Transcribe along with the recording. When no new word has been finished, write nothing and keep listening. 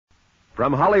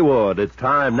From Hollywood, it's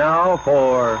time now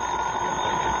for...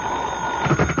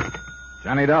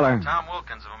 Johnny Dollar. Tom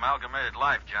Wilkins of Amalgamated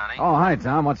Life, Johnny. Oh, hi,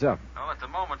 Tom. What's up? Well, at the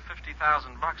moment,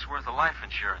 $50,000 worth of life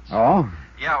insurance. Oh?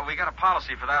 Yeah, we got a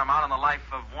policy for that amount on the life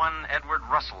of one Edward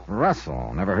Russell.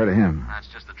 Russell. Never heard of him. That's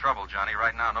just the trouble, Johnny.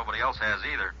 Right now, nobody else has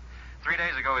either. 3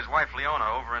 days ago, his wife, Leona,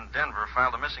 over in Denver,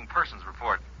 filed a missing persons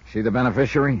report. She the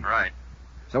beneficiary? Right.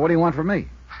 So what do you want from me?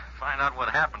 Find out what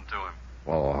happened to him.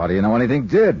 Well, how do you know anything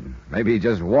did? Maybe he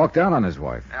just walked out on his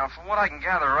wife. Now, from what I can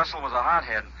gather, Russell was a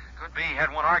hothead. Could be he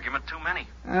had one argument too many.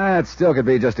 It still could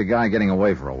be just a guy getting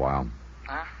away for a while.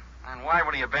 Huh? And why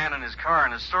would he abandon his car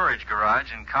in his storage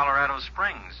garage in Colorado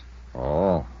Springs?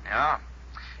 Oh. Yeah.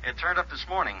 It turned up this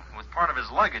morning with part of his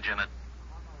luggage in it.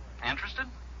 Interested?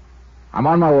 I'm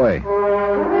on my way.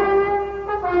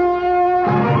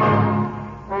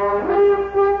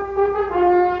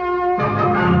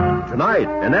 Tonight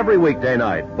and every weekday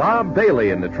night, Bob Bailey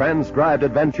in the transcribed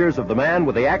adventures of the man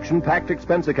with the action-packed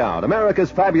expense account,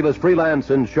 America's fabulous freelance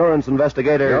insurance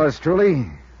investigator. Yours truly,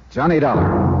 Johnny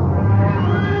Dollar.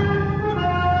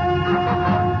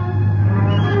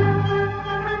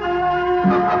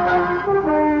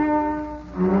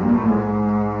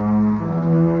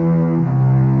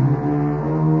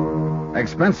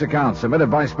 Expense account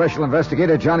submitted by Special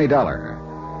Investigator Johnny Dollar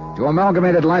to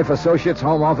Amalgamated Life Associates,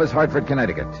 Home Office, Hartford,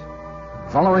 Connecticut.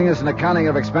 Following is an accounting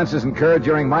of expenses incurred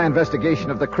during my investigation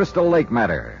of the Crystal Lake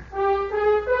matter.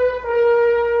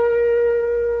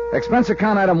 Expense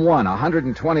account item 1,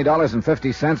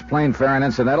 $120.50, plane fare and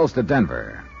incidentals to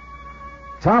Denver.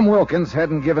 Tom Wilkins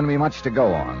hadn't given me much to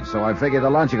go on, so I figured the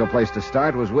logical place to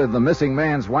start was with the missing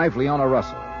man's wife, Leona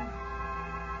Russell.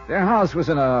 Their house was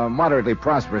in a moderately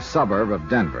prosperous suburb of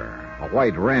Denver, a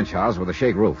white ranch house with a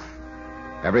shake roof.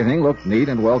 Everything looked neat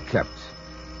and well kept.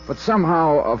 But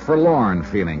somehow a forlorn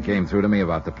feeling came through to me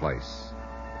about the place.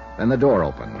 Then the door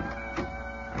opened.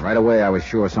 And right away I was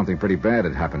sure something pretty bad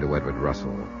had happened to Edward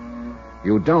Russell.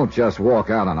 You don't just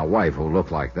walk out on a wife who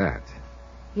looked like that.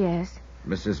 Yes.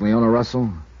 Mrs. Leona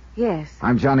Russell? Yes.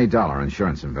 I'm Johnny Dollar,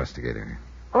 insurance investigator.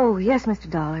 Oh, yes, Mr.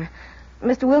 Dollar.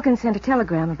 Mr. Wilkins sent a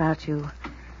telegram about you.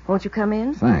 Won't you come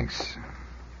in? Thanks.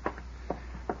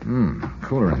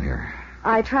 Cooler in here.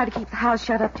 I try to keep the house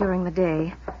shut up during the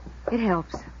day. It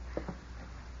helps.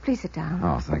 Please sit down.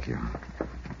 Oh, thank you.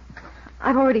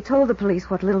 I've already told the police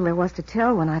what little there was to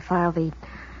tell when I filed the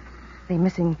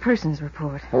missing persons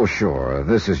report. Oh, sure.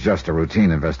 This is just a routine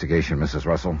investigation, Mrs.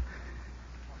 Russell.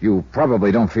 You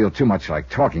probably don't feel too much like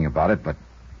talking about it, but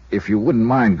if you wouldn't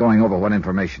mind going over what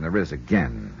information there is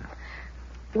again.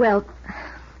 Well,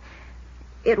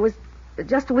 it was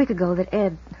just a week ago that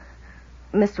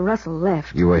Mr. Russell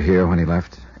left. You were here when he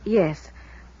left? Yes.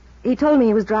 He told me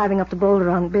he was driving up to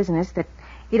Boulder on business, that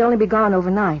he'd only be gone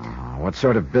overnight. Oh, what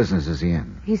sort of business is he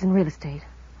in? He's in real estate.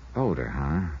 Boulder,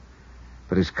 huh?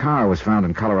 But his car was found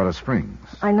in Colorado Springs.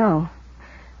 I know.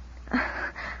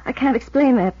 I can't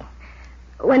explain that.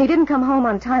 When he didn't come home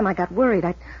on time, I got worried.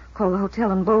 I called the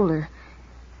hotel in Boulder.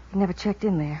 He never checked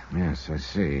in there. Yes, I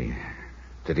see.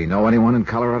 Did he know anyone in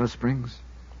Colorado Springs?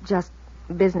 Just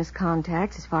business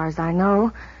contacts, as far as I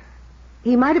know.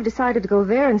 He might have decided to go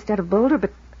there instead of Boulder,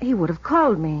 but he would have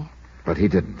called me. But he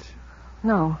didn't.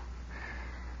 No.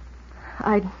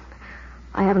 I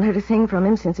haven't heard a thing from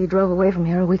him since he drove away from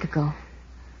here a week ago.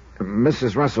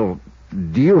 Mrs. Russell,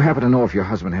 do you happen to know if your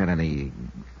husband had any,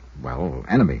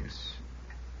 enemies?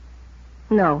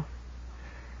 No.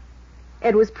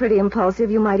 Ed was pretty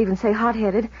impulsive, you might even say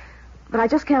hot-headed, but I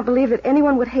just can't believe that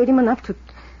anyone would hate him enough to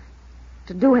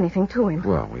do anything to him.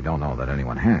 Well, we don't know that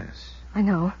anyone has. I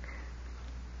know.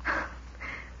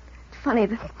 It's funny,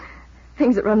 the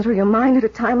things that run through your mind at a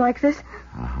time like this.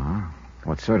 Uh-huh.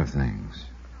 What sort of things?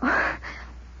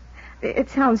 It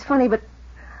sounds funny, but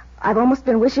I've almost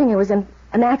been wishing it was an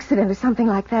accident or something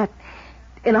like that.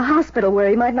 In a hospital where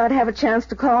he might not have a chance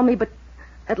to call me, but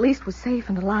at least was safe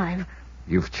and alive.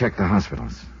 You've checked the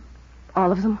hospitals?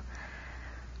 All of them.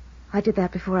 I did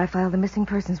that before I filed the missing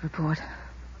persons report.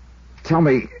 Tell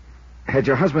me, had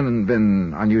your husband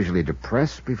been unusually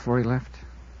depressed before he left?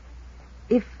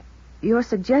 If you're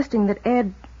suggesting that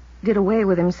Ed did away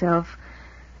with himself,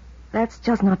 that's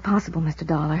just not possible, Mr.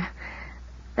 Dollar.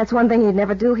 That's one thing he'd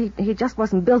never do. He just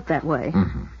wasn't built that way.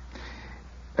 Mm-hmm.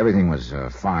 Everything was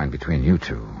fine between you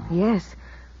two. Yes.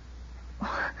 Of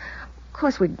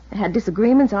course, we'd had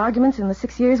disagreements, arguments in the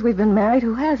 6 years we've been married.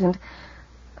 Who hasn't?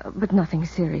 But nothing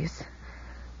serious.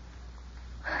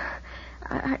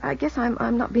 I guess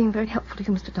I'm not being very helpful to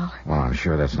you, Mr. Dollar. Well, I'm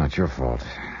sure that's not your fault.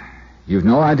 You've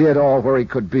no idea at all where he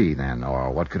could be, then,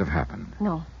 or what could have happened?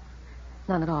 No.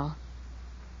 None at all.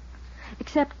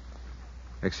 Except...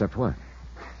 Except what?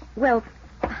 Well,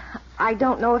 I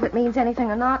don't know if it means anything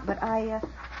or not, but I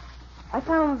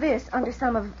found this under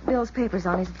some of Bill's papers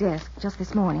on his desk just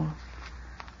this morning.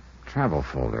 Travel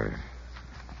folder.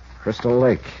 Crystal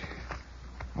Lake.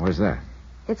 Where's that?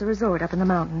 It's a resort up in the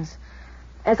mountains.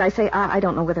 As I say, I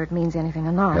don't know whether it means anything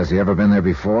or not. Has he ever been there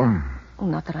before? Well,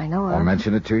 not that I know of. Or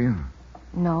mentioned it to you?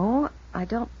 No, I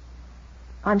don't.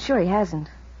 I'm sure he hasn't.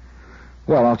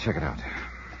 Well, I'll check it out.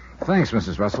 Thanks,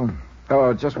 Mrs. Russell.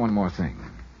 Oh, just one more thing.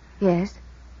 Yes?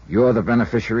 You're the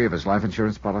beneficiary of his life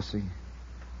insurance policy?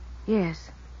 Yes.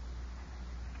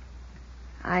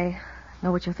 I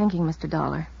know what you're thinking, Mr.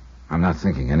 Dollar. I'm not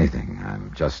thinking anything.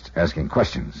 I'm just asking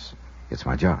questions. It's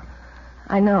my job.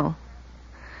 I know.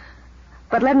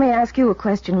 But let me ask you a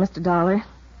question, Mr. Dollar.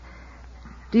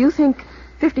 Do you think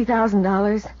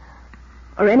 $50,000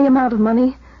 or any amount of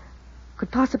money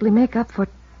could possibly make up for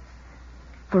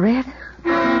Ed?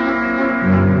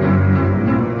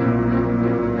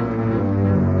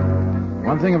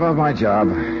 One thing about my job,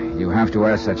 you have to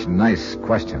ask such nice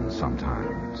questions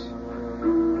sometimes.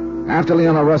 After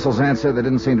Leona Russell's answer, there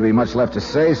didn't seem to be much left to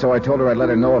say, so I told her I'd let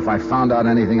her know if I found out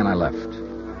anything, and I left.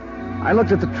 I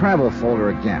looked at the travel folder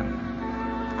again.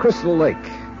 Crystal Lake.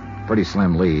 Pretty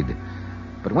slim lead.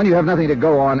 But when you have nothing to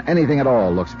go on, anything at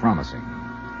all looks promising.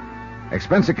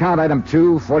 Expense account item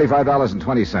 2,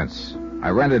 $45.20. I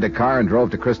rented a car and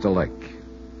drove to Crystal Lake.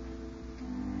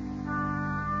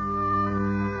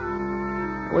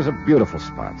 It was a beautiful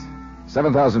spot.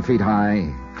 7,000 feet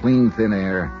high, clean, thin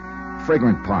air,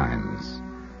 fragrant pines,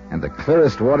 and the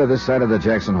clearest water this side of the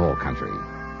Jackson Hole country.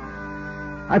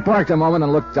 I parked a moment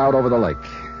and looked out over the lake.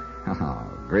 Oh,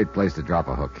 great place to drop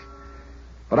a hook.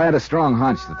 But I had a strong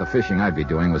hunch that the fishing I'd be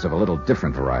doing was of a little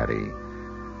different variety.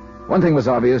 One thing was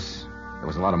obvious. There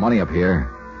was a lot of money up here.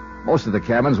 Most of the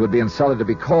cabins would be insulted to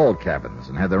be called cabins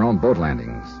and had their own boat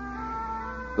landings.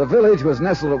 The village was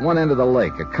nestled at one end of the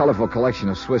lake, a colorful collection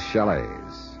of Swiss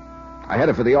chalets. I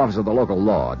headed for the office of the local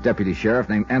law, a deputy sheriff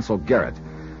named Ansel Garrett.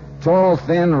 Tall,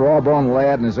 thin, raw-boned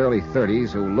lad in his early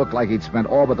 30s who looked like he'd spent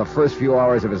all but the first few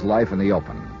hours of his life in the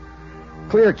open.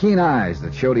 Clear, keen eyes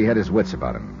that showed he had his wits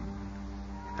about him.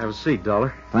 Have a seat,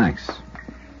 Dollar. Thanks.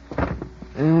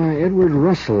 Edward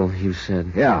Russell, you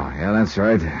said. Yeah, that's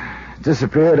right.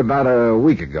 Disappeared about a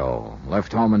week ago.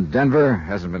 Left home in Denver,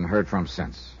 hasn't been heard from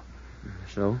since.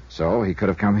 So? So he could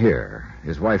have come here.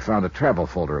 His wife found a travel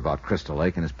folder about Crystal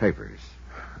Lake in his papers.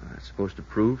 That's supposed to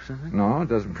prove something? No, it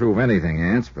doesn't prove anything,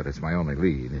 Ance, but it's my only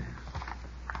lead.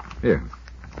 Here,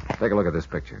 take a look at this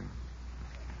picture.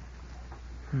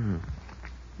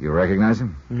 You recognize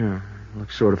him? Yeah,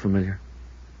 looks sort of familiar.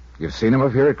 You've seen him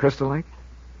up here at Crystal Lake?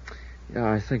 Yeah,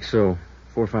 I think so.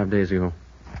 4 or 5 days ago.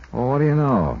 Well, what do you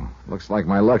know? Looks like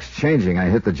my luck's changing. I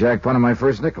hit the jackpot on my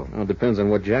first nickel. Well, it depends on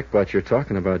what jackpot you're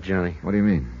talking about, Johnny. What do you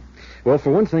mean? Well,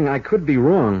 for one thing, I could be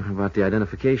wrong about the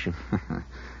identification.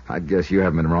 I'd guess you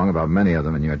haven't been wrong about many of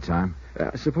them in your time.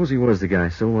 Suppose he was the guy,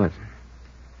 so what?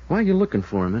 Why are you looking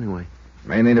for him, anyway?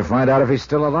 Mainly to find out if he's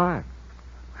still alive.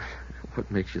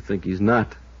 What makes you think he's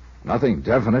not? Nothing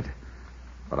definite,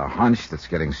 but a hunch that's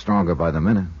getting stronger by the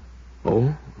minute.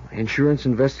 Oh? Insurance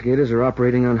investigators are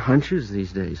operating on hunches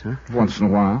these days, huh? Once in a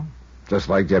while. Just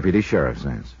like Deputy Sheriff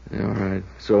says. All right.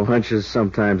 So hunches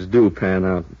sometimes do pan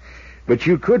out. But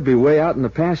you could be way out in the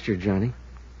pasture, Johnny.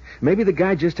 Maybe the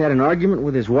guy just had an argument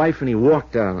with his wife and he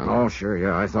walked out on her. Oh, sure,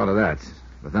 yeah, I thought of that.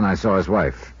 But then I saw his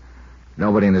wife.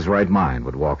 Nobody in his right mind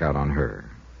would walk out on her.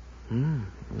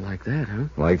 Like that, huh?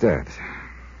 Like that.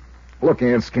 Look,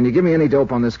 Ance, can you give me any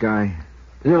dope on this guy?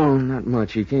 No, not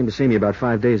much. He came to see me about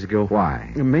 5 days ago.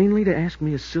 Why? Mainly to ask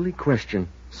me a silly question.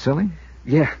 Silly?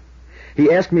 Yeah.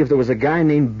 He asked me if there was a guy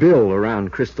named Bill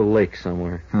around Crystal Lake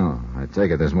somewhere. Oh, I take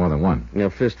it there's more than one. Yeah,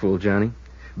 fistful, Johnny.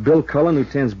 Bill Cullen, who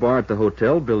tends bar at the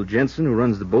hotel. Bill Jensen, who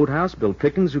runs the boathouse. Bill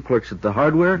Pickens, who clerks at the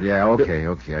hardware. Yeah, okay,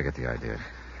 I get the idea.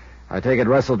 I take it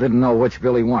Russell didn't know which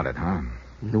Bill he wanted, huh?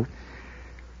 Nope.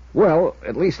 Well,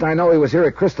 at least I know he was here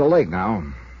at Crystal Lake now.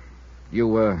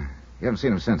 You haven't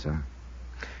seen him since, huh?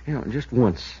 Yeah, just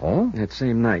once. Oh? That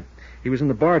same night. He was in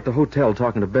the bar at the hotel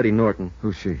talking to Betty Norton.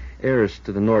 Who's she? Heiress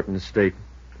to the Norton estate.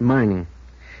 Mining.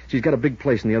 She's got a big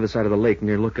place on the other side of the lake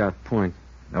near Lookout Point.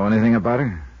 Know anything about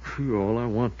her? Phew, all I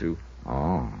want to.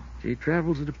 Oh. She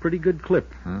travels at a pretty good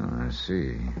clip. Oh, I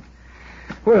see.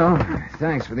 Well,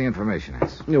 thanks for the information,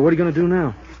 Ance. Yeah, what are you going to do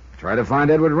now? Try to find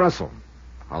Edward Russell.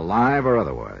 Alive or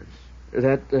otherwise.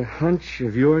 That hunch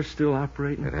of yours still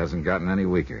operating? It hasn't gotten any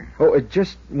weaker. Oh,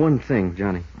 just one thing,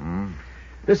 Johnny.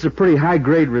 This is a pretty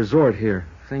high-grade resort here.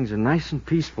 Things are nice and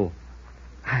peaceful.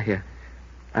 I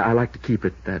like to keep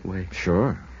it that way.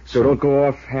 Sure. So don't go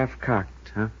off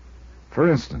half-cocked, huh? For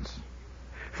instance?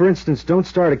 For instance, don't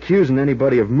start accusing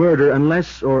anybody of murder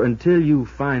unless or until you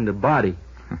find a body.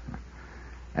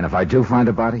 And if I do find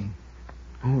a body?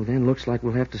 Oh, then looks like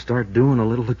we'll have to start doing a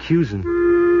little accusing.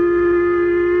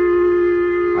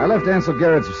 I left Ansel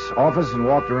Garrett's office and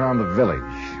walked around the village.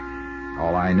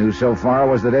 All I knew so far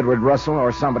was that Edward Russell,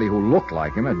 or somebody who looked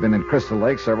like him, had been in Crystal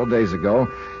Lake several days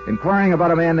ago, inquiring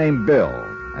about a man named Bill,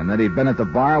 and that he'd been at the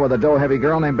bar with a dough-heavy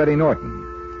girl named Betty Norton.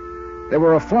 There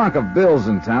were a flock of Bills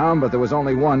in town, but there was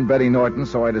only one Betty Norton,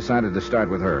 so I decided to start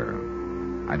with her.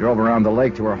 I drove around the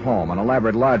lake to her home, an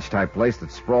elaborate lodge-type place that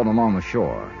sprawled along the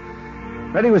shore.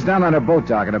 Betty was down on her boat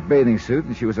dock in a bathing suit,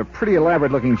 and she was a pretty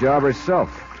elaborate-looking job herself.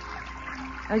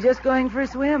 I was just going for a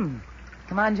swim.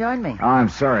 Come on, join me. Oh, I'm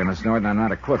sorry, Miss Norton. I'm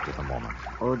not equipped at the moment.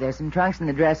 Oh, there's some trunks in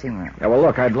the dressing room. Yeah, well,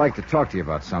 look, I'd like to talk to you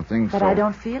about something. But I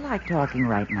don't feel like talking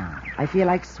right now. I feel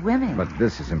like swimming. But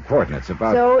this is important. It's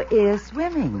about... So is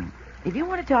swimming. If you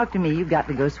want to talk to me, you've got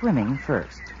to go swimming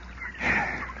first.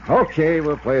 Okay,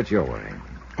 we'll play it your way.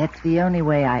 That's the only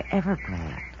way I ever play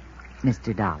it,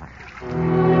 Mr. Dollar.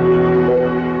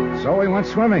 So we went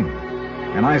swimming,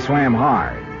 and I swam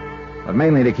hard, but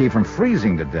mainly to keep from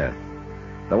freezing to death.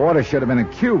 The water should have been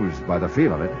accused by the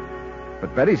feel of it,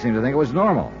 but Betty seemed to think it was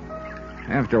normal.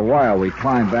 After a while, we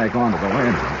climbed back onto the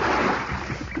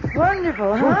landing.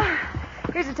 Wonderful, huh?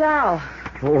 Here's a towel.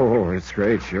 Oh, it's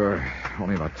great, sure.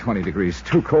 Only about 20 degrees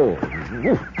too cold.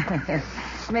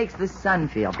 Makes the sun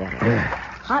feel better.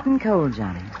 Hot and cold,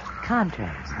 Johnny.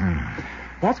 Contrast.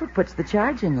 That's what puts the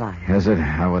charge in life. Is it?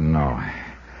 I wouldn't know.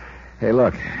 Hey,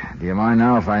 look, do you mind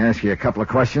now if I ask you a couple of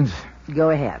questions? Go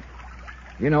ahead.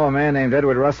 You know a man named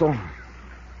Edward Russell?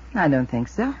 I don't think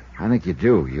so. I think you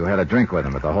do. You had a drink with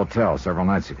him at the hotel several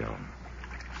nights ago.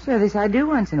 Sure, this I do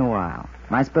once in a while.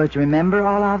 Am I supposed to remember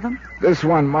all of them? This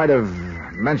one might have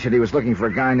mentioned he was looking for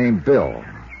a guy named Bill.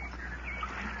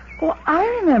 Oh, I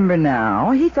remember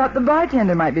now. He thought the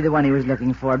bartender might be the one he was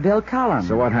looking for, Bill Cullen.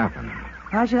 So what happened?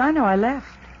 How should I know? I left.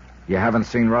 You haven't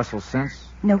seen Russell since?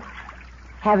 Nope.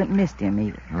 Haven't missed him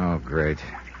either. Oh, great.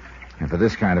 And for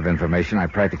this kind of information, I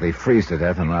practically freeze to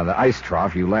death in the ice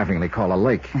trough you laughingly call a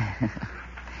lake.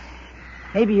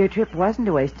 Maybe your trip wasn't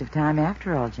a waste of time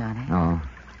after all, Johnny. Oh.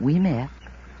 We met.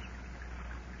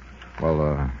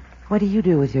 Well, What do you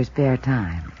do with your spare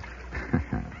time?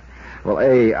 Well,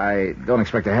 A, I don't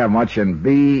expect to have much, and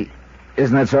B,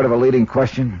 isn't that sort of a leading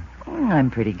question? I'm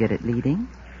pretty good at leading.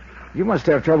 You must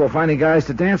have trouble finding guys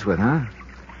to dance with, huh?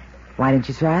 Why don't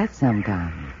you try it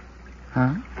sometime?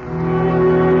 Huh?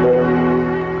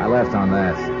 I left on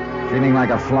that, feeling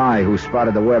like a fly who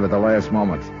spotted the web at the last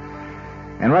moment.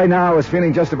 And right now I was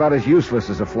feeling just about as useless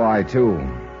as a fly, too.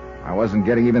 I wasn't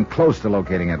getting even close to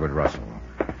locating Edward Russell.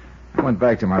 I went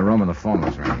back to my room and the phone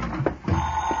was ringing.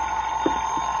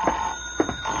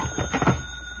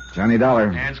 Johnny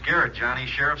Dollar. Hans Garrett, Johnny,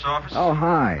 Sheriff's Office. Oh,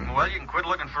 hi. Well, you can quit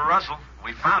looking for Russell.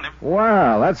 We found him.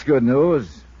 Well, that's good news.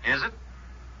 Is it?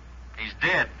 He's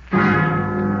dead.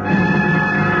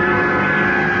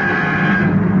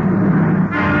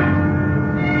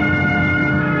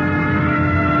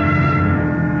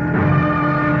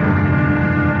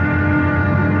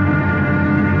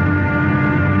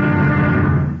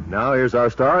 Now here's our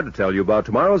star to tell you about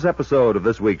tomorrow's episode of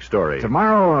this week's story.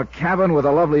 Tomorrow, a cabin with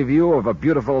a lovely view of a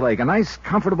beautiful lake. A nice,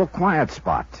 comfortable, quiet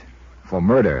spot for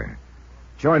murder.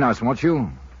 Join us, won't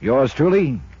you? Yours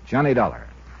truly, Johnny Dollar.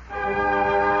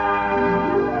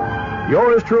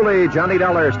 Yours truly, Johnny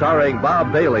Dollar, starring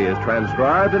Bob Bailey, is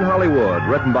transcribed in Hollywood.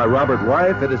 Written by Robert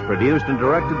Reif, it is produced and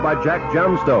directed by Jack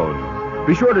Johnstone.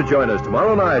 Be sure to join us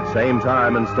tomorrow night, same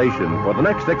time and station, for the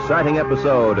next exciting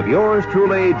episode of Yours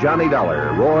truly, Johnny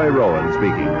Dollar. Roy Rowan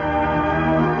speaking.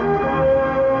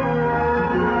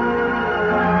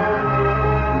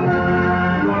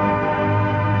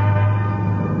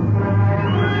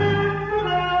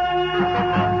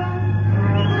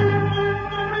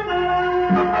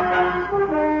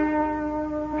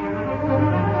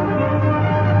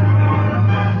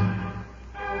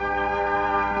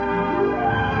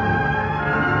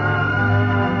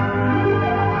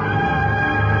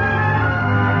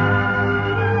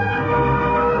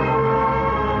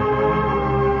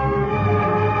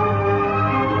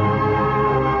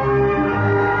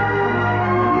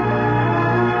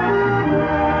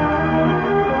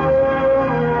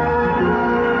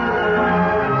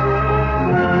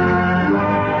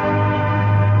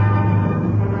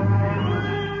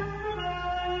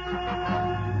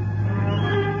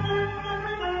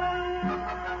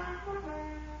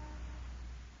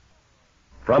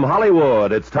 From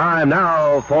Hollywood, it's time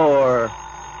now for...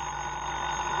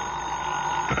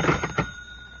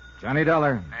 Johnny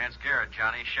Dollar. Hans Garrett,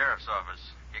 Johnny, Sheriff's Office.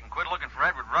 You can quit looking for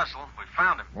Edward Russell. We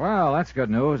found him. Well, that's good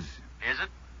news. Is it?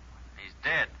 He's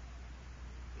dead.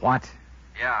 What?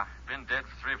 Yeah, been dead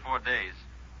for 3 or 4 days.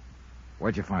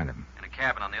 Where'd you find him? In a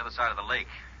cabin on the other side of the lake.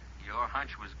 Your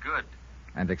hunch was good.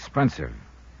 And expensive.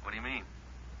 What do you mean?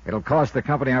 It'll cost the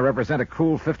company I represent a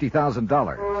cool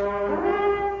 $50,000.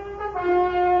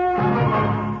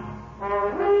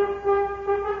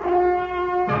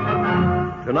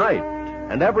 Tonight,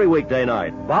 and every weekday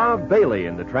night, Bob Bailey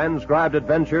in the transcribed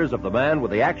adventures of the man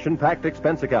with the action-packed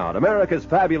expense account, America's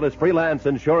fabulous freelance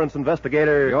insurance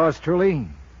investigator. Yours truly,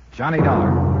 Johnny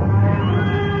Dollar.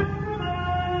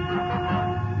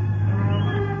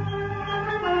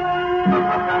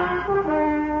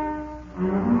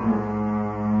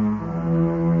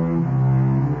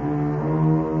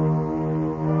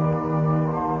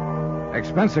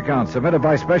 Expense account submitted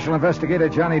by Special Investigator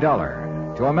Johnny Dollar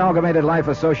to Amalgamated Life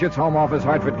Associates, Home Office,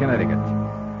 Hartford, Connecticut.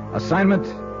 Assignment,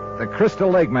 the Crystal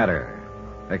Lake matter.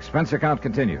 Expense account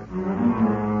continued.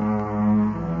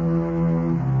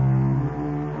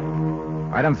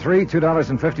 Item 3,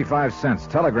 $2.55.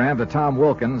 Telegram to Tom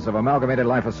Wilkins of Amalgamated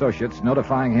Life Associates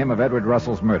notifying him of Edward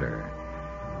Russell's murder.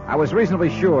 I was reasonably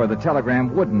sure the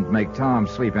telegram wouldn't make Tom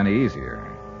sleep any easier.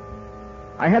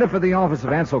 I headed for the office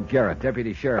of Ansel Garrett,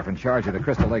 deputy sheriff in charge of the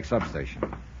Crystal Lake substation.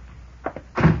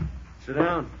 Sit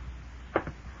down.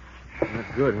 Not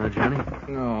good, huh, Johnny?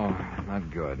 No,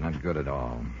 not good. Not good at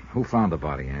all. Who found the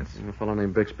body, Ants? A fellow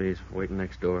named Bixby's waiting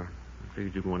next door. I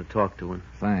figured you'd want to talk to him.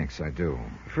 Thanks, I do.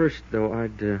 First, though,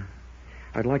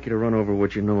 I'd like you to run over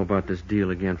what you know about this deal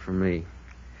again for me.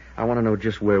 I want to know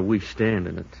just where we stand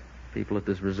in it. People at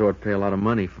this resort pay a lot of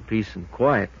money for peace and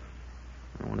quiet.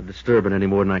 I don't want to disturb it any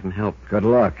more than I can help. Good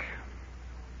luck.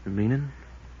 The meaning?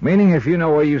 Meaning if you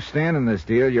know where you stand in this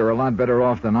deal, you're a lot better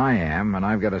off than I am, and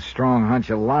I've got a strong hunch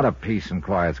a lot of peace and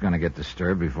quiet's going to get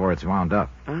disturbed before it's wound up.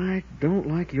 I don't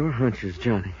like your hunches,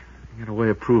 Johnny. You got a way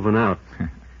of proving out.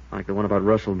 Like the one about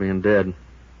Russell being dead.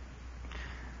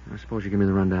 I suppose you give me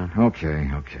the rundown. Okay.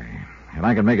 And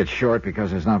I can make it short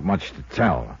because there's not much to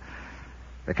tell.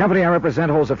 The company I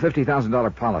represent holds a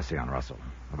 $50,000 policy on Russell.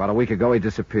 About a week ago, he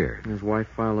disappeared. His wife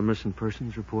filed a missing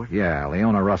persons report? Yeah,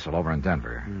 Leona Russell over in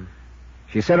Denver.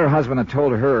 She said her husband had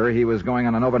told her he was going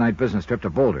on an overnight business trip to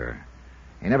Boulder.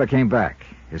 He never came back.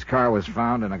 His car was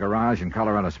found in a garage in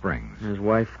Colorado Springs. His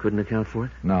wife couldn't account for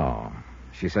it? No.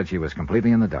 She said she was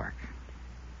completely in the dark.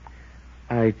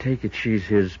 I take it she's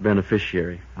his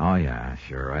beneficiary. Oh, yeah,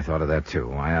 sure. I thought of that,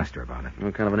 too. I asked her about it.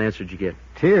 What kind of an answer did you get?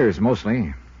 Tears,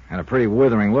 mostly, and a pretty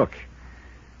withering look.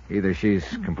 Either she's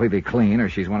completely clean or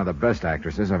she's one of the best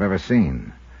actresses I've ever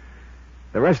seen.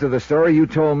 The rest of the story you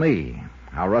told me.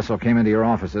 How Russell came into your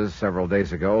offices several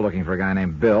days ago looking for a guy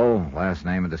named Bill, last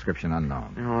name and description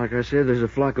unknown. You know, like I said, there's a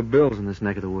flock of Bills in this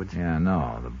neck of the woods. Yeah,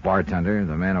 no. The bartender,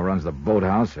 the man who runs the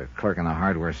boathouse, a clerk in the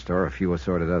hardware store, a few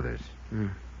assorted others.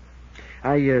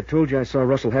 I told you I saw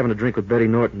Russell having a drink with Betty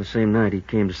Norton the same night he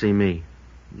came to see me.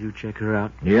 Did you check her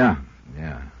out? Yeah.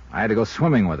 I had to go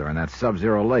swimming with her in that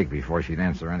sub-zero lake before she'd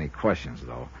answer any questions,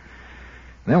 though.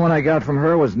 Then what I got from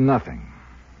her was nothing.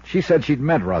 She said she'd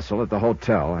met Russell at the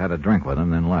hotel, had a drink with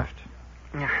him, then left.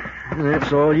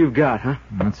 That's all you've got, huh?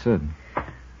 That's it.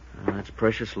 That's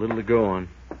precious little to go on.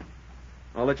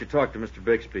 I'll let you talk to Mr.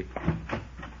 Bixby.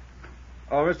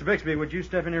 Oh, Mr. Bixby, would you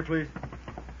step in here, please?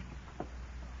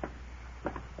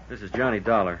 This is Johnny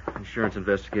Dollar, insurance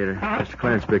investigator. Mr.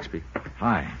 Clarence Bixby.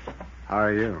 Hi. How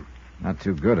are you? Not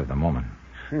too good at the moment.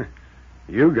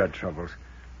 You got troubles.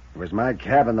 It was my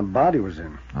cabin the body was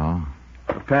in. Oh?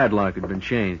 The padlock had been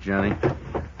changed, Johnny.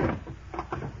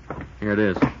 Here it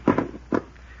is.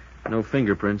 No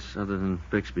fingerprints other than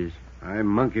Bixby's. I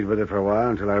monkeyed with it for a while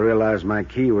until I realized my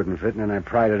key wouldn't fit, and then I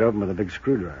pried it open with a big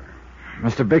screwdriver.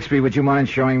 Mr. Bixby, would you mind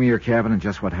showing me your cabin and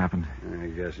just what happened? I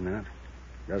guess not.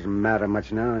 Doesn't matter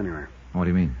much now, anyway. What do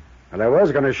you mean? Well, I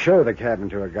was going to show the cabin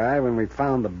to a guy when we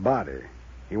found the body.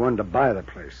 He wanted to buy the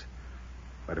place.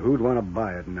 But who'd want to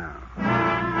buy it now?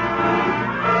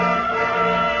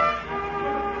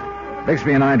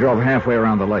 Bixby and I drove halfway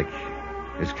around the lake.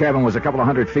 His cabin was a couple of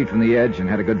 100 feet from the edge and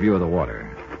had a good view of the water.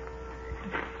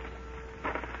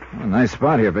 Well, a nice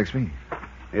spot here, Bixby.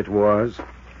 It was.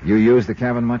 You use the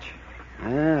cabin much? I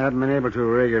haven't been able to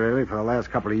regularly for the last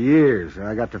couple of years.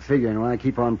 I got to figuring, I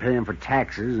keep on paying for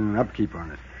taxes and upkeep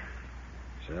on it.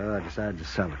 So I decided to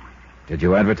sell it. Did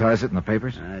you advertise it in the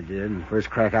papers? I did. And first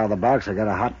crack out of the box, I got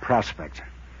a hot prospect.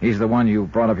 He's the one you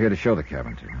brought up here to show the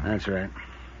cabin to. That's right.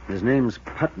 His name's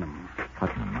Putnam.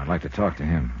 Putnam. I'd like to talk to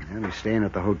him. And he's staying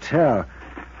at the hotel.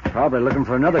 Probably looking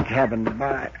for another cabin to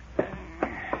buy.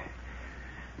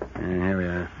 Here we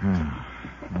are.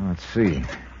 Well, let's see.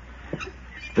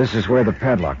 This is where the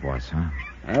padlock was, huh?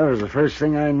 That was the first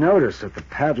thing I noticed, that the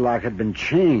padlock had been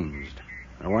changed.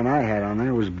 The one I had on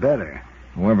there was better.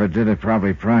 Whoever did it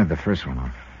probably pried the first one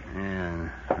off. Yeah,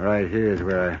 right here is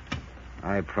where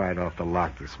I pried off the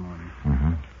lock this morning.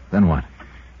 Uh-huh. Then what?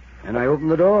 And I opened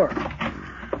the door.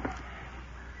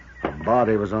 The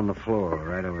body was on the floor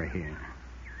right over here.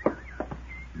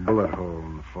 Bullet hole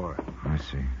in the forehead. I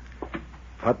see.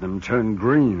 Putnam turned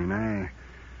green, and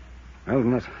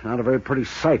well, not a very pretty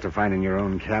sight to find in your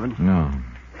own cabin. No.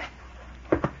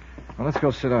 Well, let's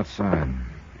go sit outside.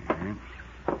 Mm-hmm.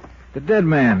 The dead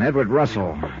man, Edward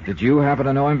Russell. Did you happen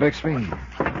to know him, Bixby?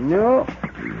 No,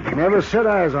 never set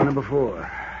eyes on him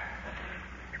before.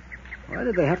 Why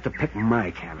did they have to pick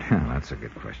my cabin? That's a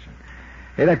good question.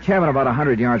 Hey, that cabin about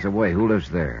 100 yards away, who lives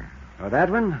there? Oh, that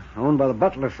one? Owned by the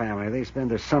Butler family. They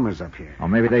spend their summers up here. Oh,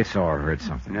 maybe they saw or heard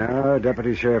something. No,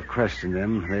 Deputy Sheriff questioned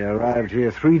them. They arrived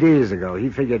here 3 days ago. He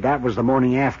figured that was the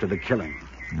morning after the killing.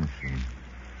 I see.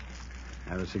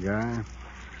 Have a cigar?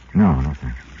 No,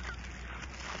 thanks.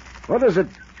 What does it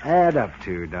add up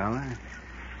to, Dollar?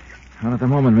 Well, at the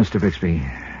moment, Mr. Bixby,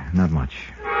 not much.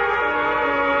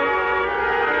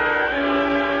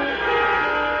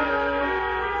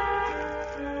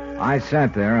 I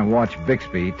sat there and watched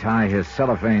Bixby tie his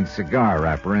cellophane cigar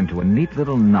wrapper into a neat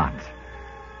little knot.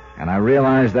 And I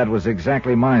realized that was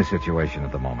exactly my situation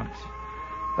at the moment.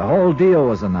 The whole deal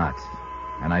was a knot,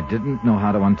 and I didn't know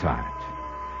how to untie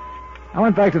it. I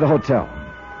went back to the hotel.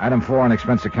 Item 4 on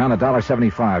expense account,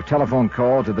 $1.75. Telephone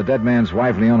call to the dead man's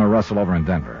wife, Leona Russell, over in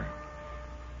Denver.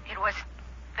 It was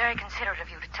very considerate of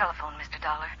you to telephone, Mr.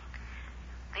 Dollar.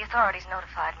 The authorities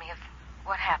notified me of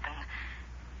what happened.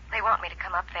 They want me to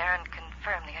come up there and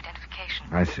confirm the identification.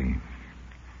 I see.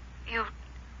 You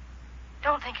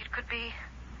don't think it could be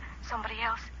somebody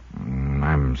else?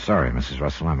 I'm sorry, Mrs.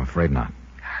 Russell. I'm afraid not.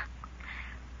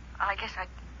 I guess I'd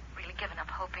really given up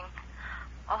hoping.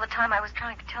 All the time I was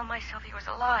trying to tell myself he was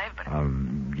alive, but...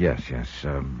 Yes.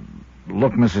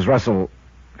 Look, Mrs. Russell,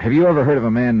 have you ever heard of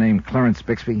a man named Clarence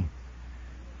Bixby?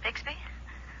 Bixby?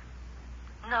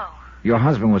 No. Your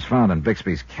husband was found in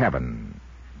Bixby's cabin.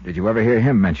 Did you ever hear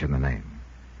him mention the name?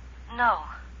 No.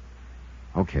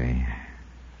 Okay.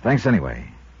 Thanks anyway.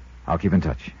 I'll keep in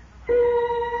touch.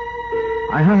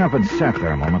 I hung up and sat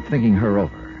there a moment, thinking her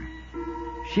over.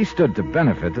 She stood to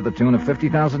benefit to the tune of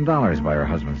 $50,000 by her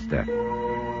husband's death.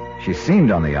 She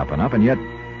seemed on the up and up, and yet...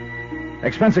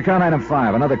 Expense account item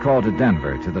 5, another call to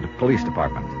Denver, to the police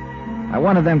department. I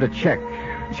wanted them to check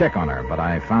on her, but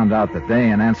I found out that they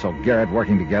and Ansel Garrett,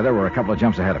 working together, were a couple of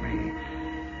jumps ahead of me.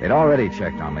 They'd already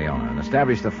checked on Leona and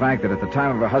established the fact that at the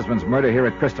time of her husband's murder here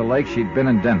at Crystal Lake, she'd been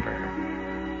in Denver.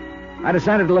 I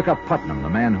decided to look up Putnam, the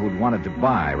man who'd wanted to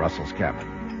buy Russell's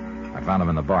cabin. I found him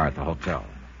in the bar at the hotel.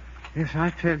 Yes, I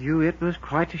tell you, it was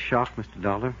quite a shock, Mr.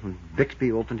 Dollar. When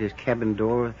Bixby opened his cabin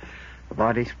door, the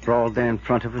body sprawled there in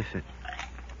front of us.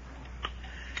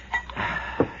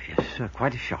 Yes,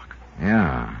 quite a shock.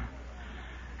 Yeah.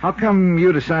 How come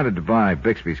you decided to buy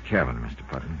Bixby's cabin, Mr.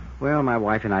 Putnam? Well, my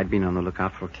wife and I had been on the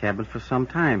lookout for a cabin for some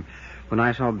time. When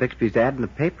I saw Bixby's ad in the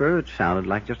paper, it sounded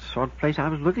like just the sort of place I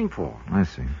was looking for. I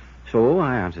see. So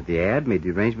I answered the ad, made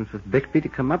the arrangements with Bixby to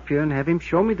come up here and have him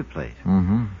show me the place.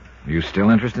 Mm-hmm. Are you still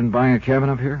interested in buying a cabin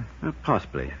up here?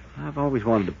 Possibly. I've always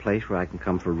wanted a place where I can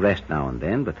come for rest now and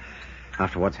then, but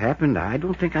after what's happened, I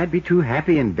don't think I'd be too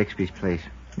happy in Bixby's place.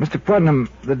 Mr. Putnam,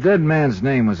 the dead man's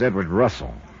name was Edward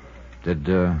Russell. Did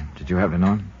you happen to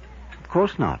know him? Of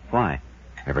course not. Why?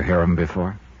 Ever hear of him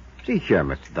before? See here,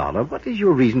 Mr. Dollar, what is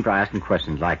your reason for asking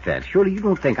questions like that? Surely you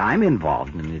don't think I'm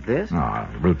involved in any of this? Oh,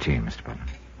 routine, Mr. Putnam.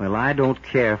 Well, I don't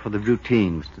care for the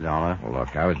routine, Mr. Dollar. Well,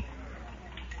 look, I would...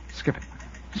 Skip it.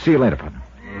 See you later, Putnam.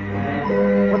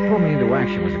 What pulled me into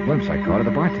action was a glimpse I caught of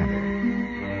the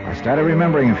bartender. I started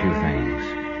remembering a few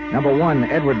things. Number 1,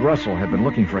 Edward Russell had been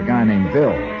looking for a guy named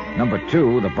Bill. Number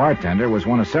 2, the bartender was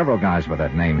one of several guys by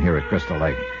that name here at Crystal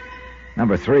Lake.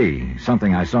 Number 3,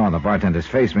 something I saw on the bartender's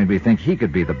face made me think he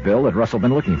could be the Bill that Russell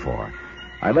been looking for.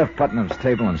 I left Putnam's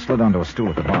table and slid onto a stool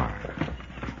at the bar.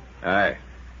 Hi.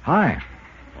 Hi.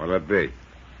 What'll it be?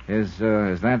 Is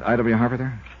that I.W. Harper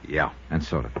there? Yeah. And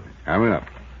soda. Coming up.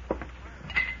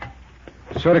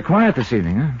 Sort of quiet this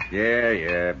evening, huh?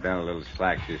 Yeah. Been a little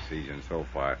slack this season so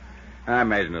far. I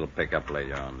imagine it'll pick up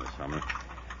later on this summer.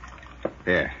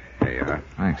 Here you are.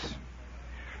 Thanks.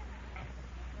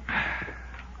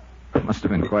 Must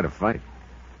have been quite a fight.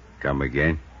 Come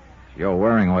again? You're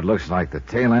wearing what looks like the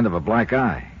tail end of a black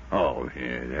eye. Oh,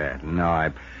 yeah, that.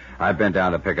 No, I bent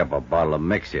down to pick up a bottle of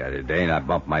mix the other day, and I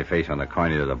bumped my face on the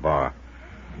corner of the bar.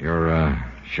 You're,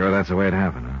 sure that's the way it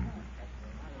happened, huh?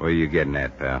 Where are you getting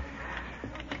at, pal?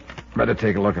 Better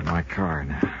take a look at my car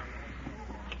now.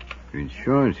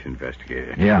 Insurance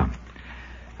investigator. Yeah.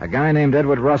 A guy named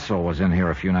Edward Russell was in here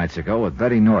a few nights ago with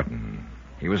Betty Norton.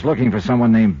 He was looking for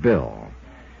someone named Bill.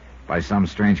 By some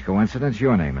strange coincidence,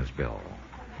 your name is Bill.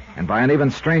 And by an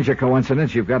even stranger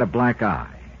coincidence, you've got a black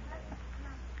eye.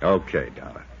 Okay,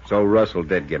 Dollar. So Russell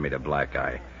did give me the black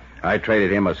eye. I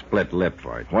traded him a split lip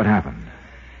for it. What happened?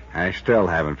 I still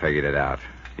haven't figured it out.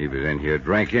 He was in here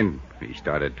drinking. He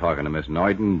started talking to Miss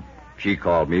Norton. She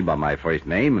called me by my first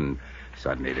name, and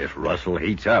suddenly this Russell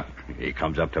heats up. He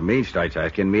comes up to me and starts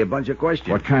asking me a bunch of questions.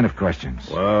 What kind of questions?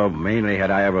 Well, mainly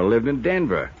had I ever lived in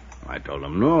Denver. I told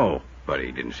him no, but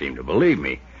he didn't seem to believe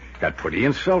me. Got pretty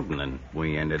insulting, and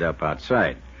we ended up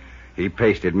outside. He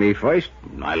pasted me first,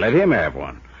 and I let him have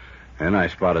one. Then I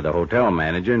spotted the hotel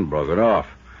manager and broke it off.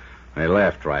 They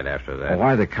left right after that. Well,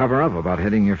 why the cover-up about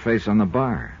hitting your face on the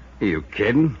bar? Are you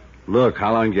kidding? Look,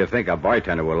 how long do you think a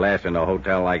bartender would last in a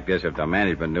hotel like this if the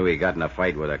management knew he got in a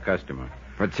fight with a customer?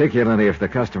 Particularly if the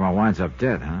customer winds up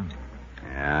dead, huh?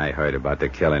 Yeah, I heard about the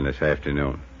killing this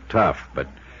afternoon. Tough, but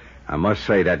I must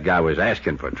say that guy was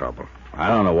asking for trouble. I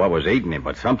don't know what was eating him,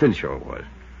 but something sure was.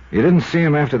 You didn't see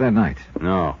him after that night?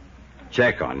 No.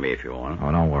 Check on me if you want.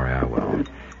 Oh, don't worry, I will.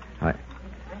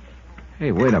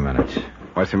 Hey, wait a minute.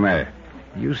 What's the matter?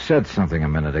 You said something a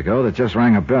minute ago that just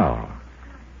rang a bell.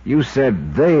 You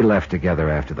said they left together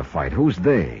after the fight. Who's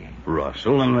they?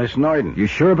 Russell and Miss Norton. You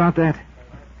sure about that?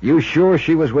 You sure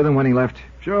she was with him when he left?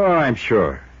 Sure, I'm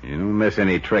sure. You don't miss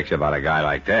any tricks about a guy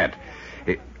like that.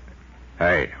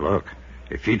 Hey, look.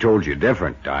 If she told you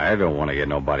different, I don't want to get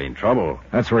nobody in trouble.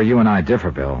 That's where you and I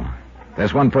differ, Bill.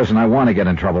 There's one person I want to get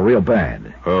in trouble real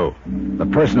bad. Who? The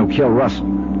person who killed Russell.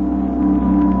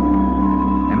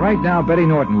 And right now, Betty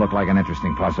Norton looked like an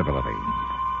interesting possibility.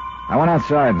 I went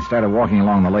outside and started walking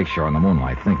along the lakeshore in the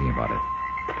moonlight, thinking about it.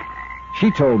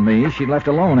 She told me she'd left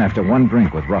alone after one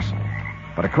drink with Russell.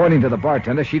 But according to the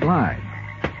bartender, she'd lied.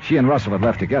 She and Russell had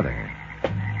left together.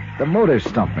 The motive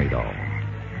stumped me, though.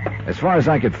 As far as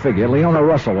I could figure, Leona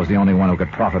Russell was the only one who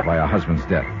could profit by her husband's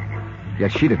death.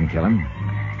 Yet she didn't kill him.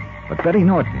 But Betty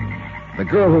Norton, the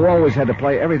girl who always had to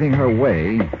play everything her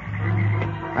way,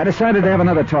 I decided to have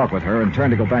another talk with her and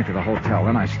turned to go back to the hotel.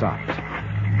 Then I stopped.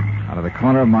 Out of the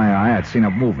corner of my eye, I'd seen a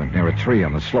movement near a tree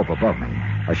on the slope above me.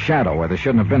 A shadow where there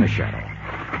shouldn't have been a shadow.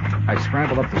 I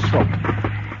scrambled up the slope.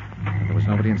 But there was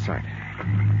nobody in sight.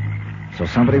 So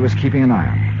somebody was keeping an eye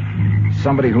on me.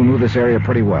 Somebody who knew this area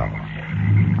pretty well.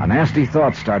 A nasty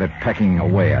thought started pecking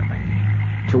away at me.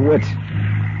 To wit,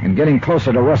 in getting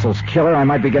closer to Russell's killer, I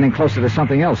might be getting closer to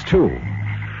something else, too.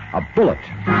 A bullet.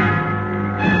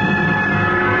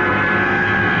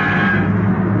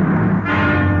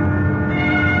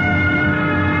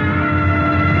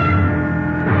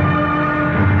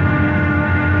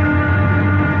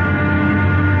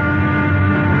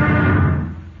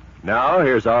 Now,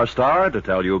 here's our star to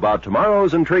tell you about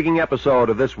tomorrow's intriguing episode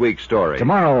of this week's story.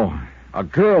 Tomorrow, a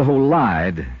girl who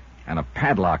lied and a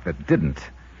padlock that didn't.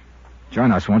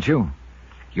 Join us, won't you?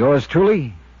 Yours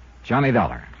truly, Johnny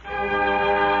Dollar.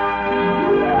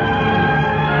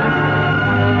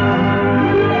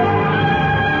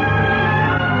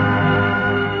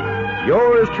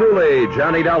 Yours truly,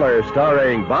 Johnny Dollar,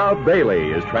 starring Bob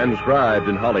Bailey, is transcribed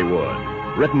in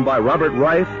Hollywood. Written by Robert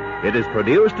Reif, it is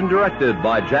produced and directed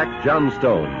by Jack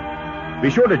Johnstone.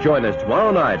 Be sure to join us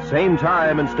tomorrow night, same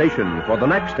time and station, for the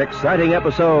next exciting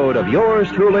episode of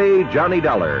Yours truly, Johnny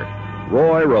Dollar.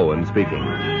 Roy Rowan speaking.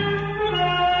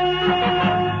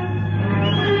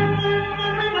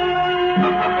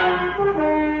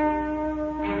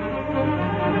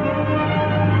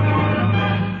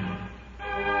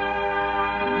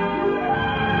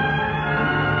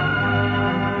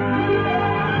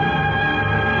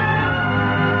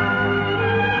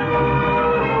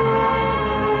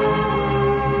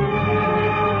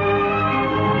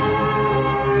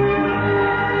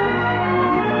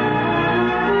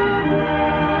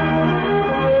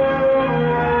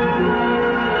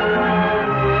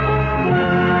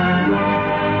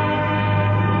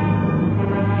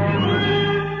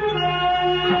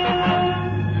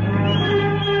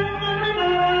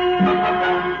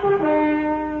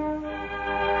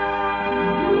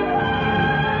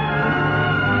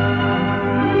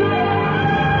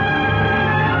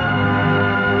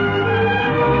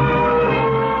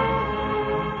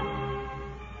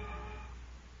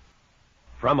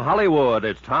 From Hollywood,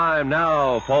 it's time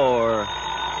now for...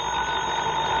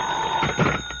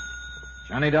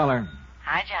 Johnny Dollar.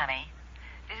 Hi, Johnny.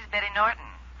 This is Betty Norton.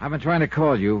 I've been trying to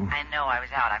call you. I know I was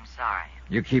out. I'm sorry.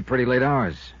 You keep pretty late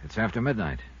hours. It's after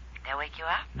midnight. Did I wake you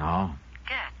up? No.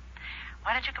 Good.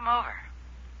 Why don't you come over?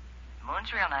 The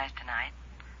moon's real nice tonight.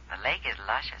 The lake is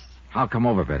luscious. I'll come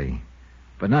over, Betty.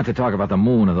 but not to talk about the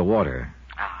moon or the water.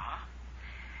 Oh.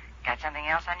 Got something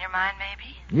else on your mind,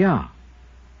 maybe? Yeah.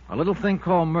 A little thing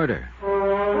called murder.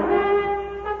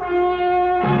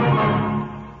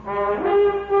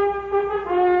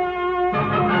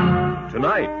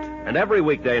 Tonight and every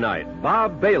weekday night,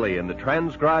 Bob Bailey in the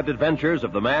transcribed adventures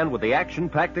of the man with the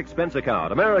action-packed expense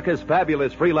account, America's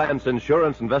fabulous freelance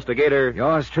insurance investigator.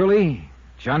 Yours truly,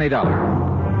 Johnny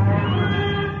Dollar.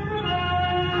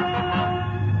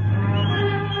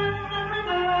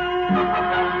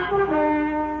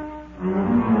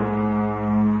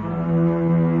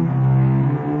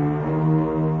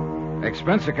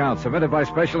 Expense account submitted by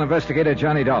Special Investigator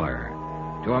Johnny Dollar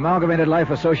to Amalgamated Life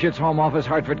Associates, Home Office,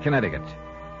 Hartford, Connecticut.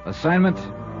 Assignment,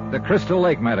 the Crystal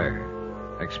Lake matter.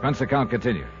 Expense account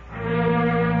continued.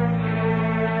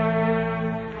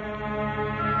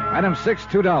 Item 6,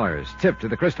 $2. Tip to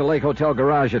the Crystal Lake Hotel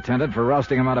garage attendant for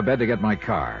rousting him out of bed to get my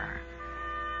car.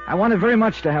 I wanted very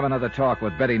much to have another talk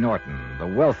with Betty Norton, the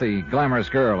wealthy, glamorous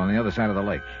girl on the other side of the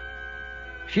lake.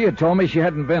 She had told me she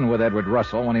hadn't been with Edward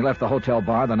Russell when he left the hotel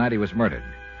bar the night he was murdered.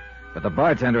 But the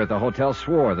bartender at the hotel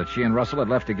swore that she and Russell had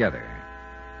left together.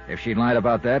 If she'd lied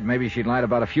about that, maybe she'd lied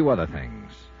about a few other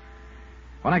things.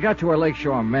 When I got to her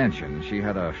lakeshore mansion, she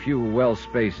had a few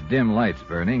well-spaced dim lights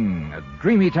burning, a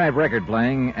dreamy-type record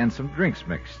playing, and some drinks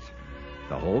mixed.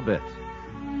 The whole bit.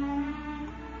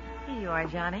 Here you are,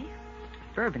 Johnny.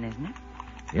 Bourbon, isn't it?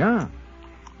 Yeah.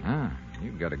 Ah,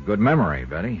 you've got a good memory,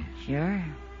 Betty. Sure.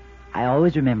 I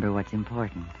always remember what's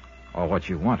important. Or what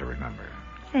you want to remember.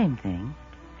 Same thing.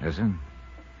 Is it?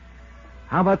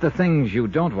 How about the things you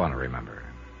don't want to remember?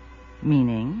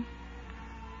 Meaning?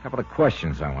 A couple of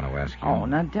questions I want to ask you. Oh,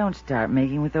 now don't start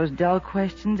making with those dull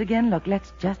questions again. Look,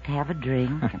 let's just have a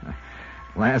drink.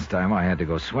 Last time I had to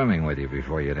go swimming with you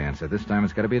before you'd answer. This time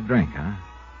it's got to be a drink, huh?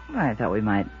 Well, I thought we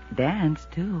might dance,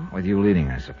 too. With you leading,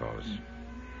 I suppose.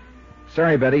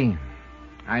 Sorry, Betty.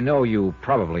 I know you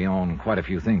probably own quite a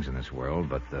few things in this world,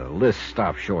 but the list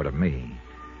stops short of me.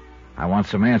 I want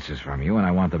some answers from you, and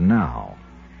I want them now.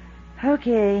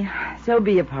 Okay, so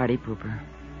be a party pooper.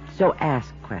 So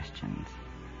ask questions.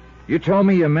 You told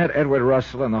me you met Edward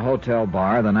Russell in the hotel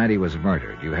bar the night he was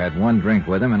murdered. You had one drink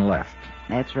with him and left.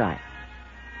 That's right.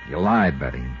 You lied,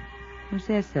 Betty. Who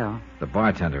says so? The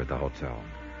bartender at the hotel.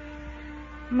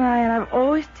 My, and I've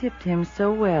always tipped him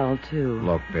so well, too.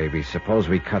 Look, baby, suppose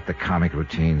we cut the comic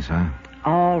routines, huh?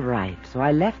 All right, so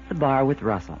I left the bar with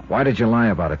Russell. Why did you lie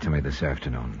about it to me this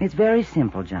afternoon? It's very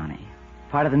simple, Johnny.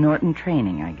 Part of the Norton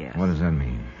training, I guess. What does that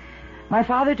mean? My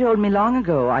father told me long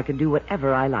ago I could do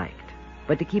whatever I liked,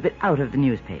 but to keep it out of the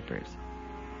newspapers.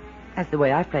 That's the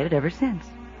way I've played it ever since.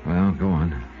 Well, go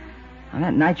on. On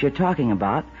that night you're talking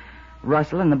about,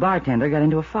 Russell and the bartender got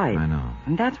into a fight. I know.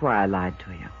 And that's why I lied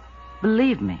to you.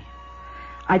 Believe me.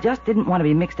 I just didn't want to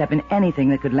be mixed up in anything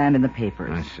that could land in the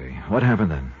papers. I see. What happened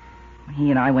then?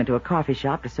 He and I went to a coffee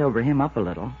shop to sober him up a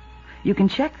little. You can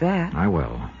check that. I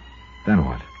will. Then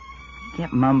what? He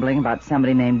kept mumbling about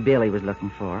somebody named Bill he was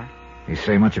looking for. You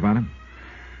say much about him?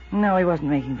 No, he wasn't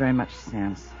making very much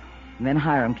sense. And then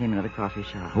Hiram came into the coffee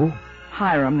shop. Who?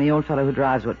 Hiram, the old fellow who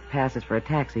drives what passes for a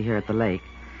taxi here at the lake.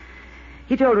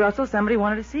 He told Russell somebody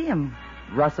wanted to see him.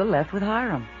 Russell left with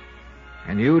Hiram.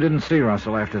 And you didn't see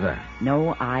Russell after that?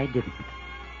 No, I didn't.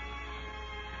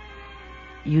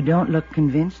 You don't look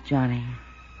convinced, Johnny.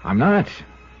 I'm not.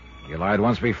 You lied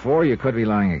once before, you could be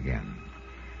lying again.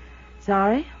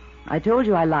 Sorry. I told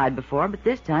you I lied before, but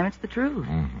this time it's the truth.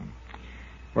 Mm-hmm.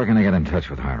 Where can I get in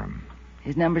touch with Hiram?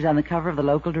 His number's on the cover of the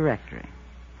local directory.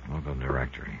 Local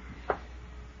directory.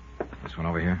 This one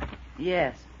over here?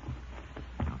 Yes.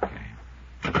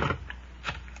 Okay.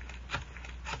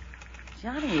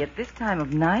 Johnny, at this time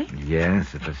of night?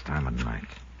 Yes, at this time of night.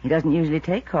 He doesn't usually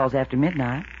take calls after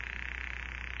midnight.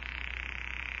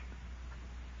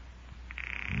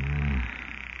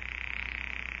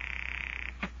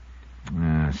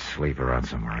 Sleep around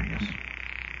somewhere, I guess.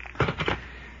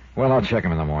 Well, I'll check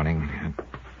him in the morning.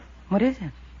 What is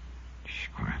it? Shh,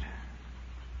 quiet.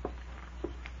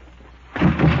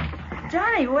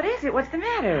 Johnny, what is it? What's the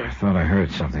matter? I thought I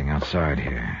heard something outside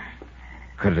here.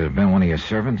 Could it have been one of your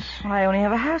servants? Well, I only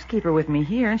have a housekeeper with me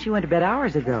here, and she went to bed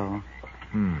hours ago.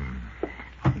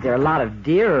 There are a lot of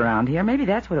deer around here. Maybe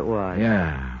that's what it was.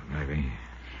 Yeah, maybe.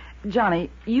 Johnny,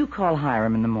 you call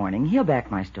Hiram in the morning. He'll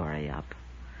back my story up.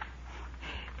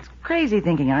 It's crazy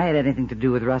thinking I had anything to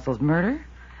do with Russell's murder.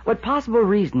 What possible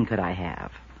reason could I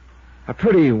have? A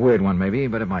pretty weird one, maybe,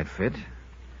 but it might fit.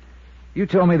 You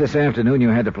told me this afternoon you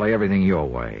had to play everything your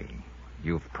way.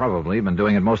 You've probably been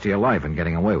doing it most of your life and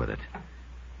getting away with it.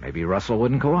 Maybe Russell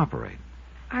wouldn't cooperate.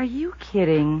 Are you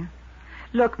kidding?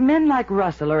 Look, men like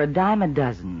Russell are a dime a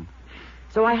dozen.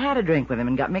 So I had a drink with him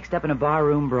and got mixed up in a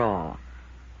barroom brawl.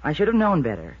 I should have known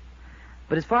better.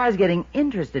 But as far as getting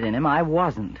interested in him, I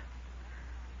wasn't.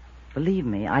 Believe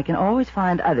me, I can always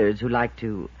find others who like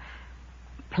to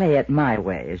play it my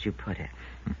way, as you put it.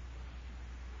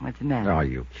 What's the matter? Oh,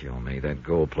 you kill me. That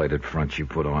gold-plated front you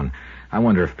put on. I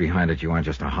wonder if behind it you aren't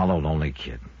just a hollow, lonely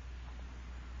kid.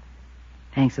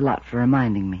 Thanks a lot for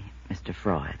reminding me, Mr.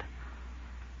 Freud.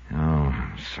 Oh,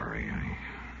 sorry.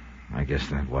 I guess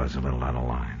that was a little out of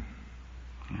line.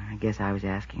 I guess I was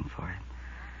asking for it.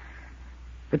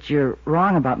 But you're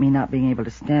wrong about me not being able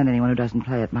to stand anyone who doesn't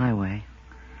play it my way.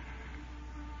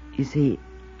 You see,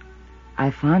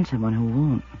 I found someone who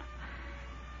won't.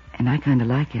 And I kind of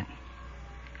like it.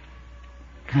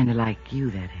 Kind of like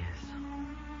you, that is.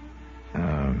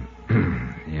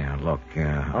 Yeah, look,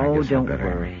 I guess don't I better...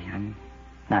 worry. I'm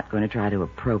not going to try to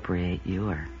appropriate you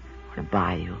or to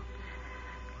buy you.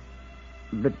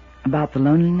 But about the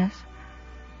loneliness?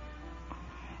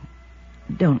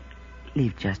 Don't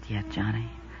leave just yet, Johnny.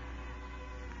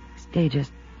 Stay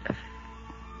just a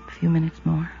few minutes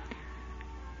more.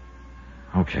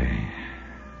 Okay.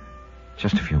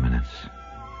 Just a few minutes.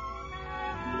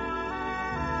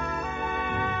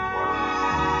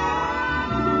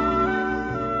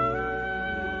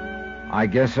 I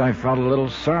guess I felt a little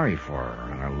sorry for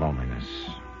her in her loneliness.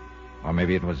 Or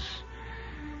maybe it was...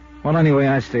 Well, anyway,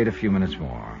 I stayed a few minutes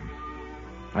more.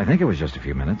 I think it was just a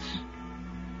few minutes.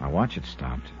 My watch had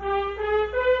stopped.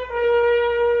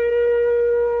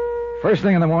 First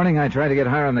thing in the morning, I tried to get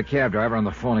Hiram, the cab driver, on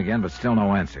the phone again, but still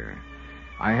no answer.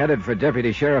 I headed for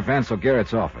Deputy Sheriff Ansel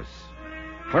Garrett's office.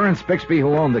 Clarence Bixby, who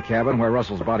owned the cabin where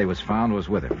Russell's body was found, was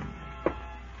with him.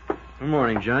 Good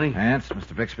morning, Johnny. Ants,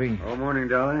 Mr. Bixby? Oh, morning,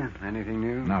 Dolly. Anything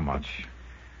new? Not much.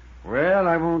 Well,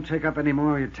 I won't take up any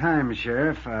more of your time,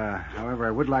 Sheriff. However,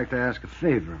 I would like to ask a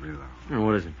favor of you, though. Oh,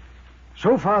 what is it?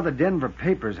 So far, the Denver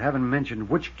papers haven't mentioned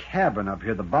which cabin up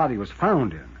here the body was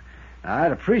found in. Now,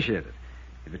 I'd appreciate it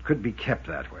if it could be kept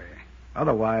that way.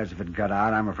 Otherwise, if it got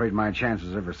out, I'm afraid my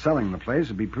chances of ever selling the place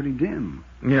would be pretty dim.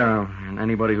 Yeah, and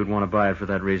anybody who'd want to buy it for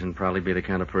that reason would probably be the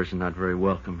kind of person not very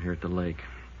welcome here at the lake.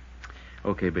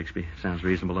 Okay, Bixby. Sounds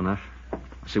reasonable enough. I'll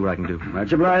see what I can do.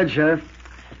 Much obliged, Sheriff.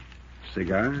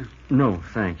 Cigar? No,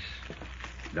 thanks.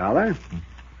 Dollar?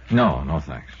 No,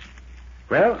 thanks.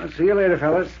 Well, I'll see you later,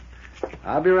 fellas.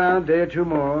 I'll be around a day or two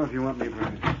more if you want me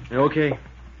for... Okay.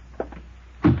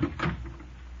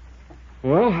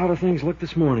 Well, how do things look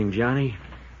this morning, Johnny?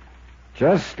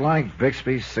 Just like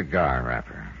Bixby's cigar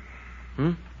wrapper.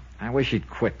 Hmm? I wish he'd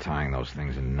quit tying those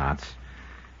things in knots.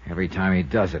 Every time he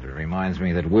does it, it reminds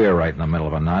me that we're right in the middle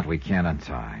of a knot we can't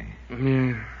untie.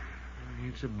 Yeah,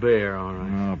 it's a bear, all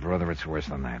right. Oh, brother, it's worse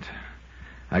than that.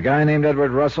 A guy named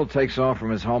Edward Russell takes off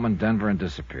from his home in Denver and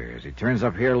disappears. He turns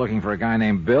up here looking for a guy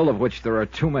named Bill, of which there are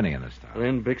too many in this town.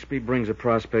 Then Bixby brings a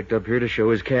prospect up here to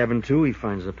show his cabin, too. He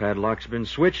finds the padlock's been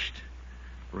switched.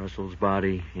 Russell's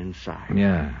body inside.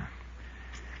 Yeah.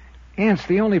 Ants,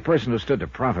 the only person who stood to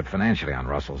profit financially on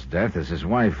Russell's death is his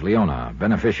wife, Leona,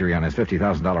 beneficiary on his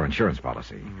 $50,000 insurance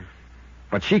policy.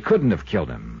 But she couldn't have killed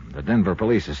him. The Denver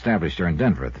police established her in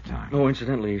Denver at the time. Oh,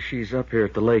 incidentally, she's up here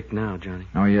at the lake now, Johnny.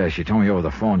 Oh, yeah, she told me over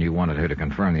the phone you wanted her to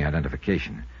confirm the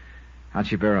identification. How'd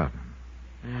she bear up?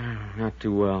 Not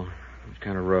too well. It's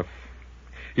kind of rough.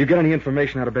 You got any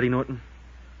information out of Betty Norton?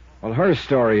 Well, her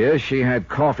story is she had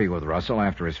coffee with Russell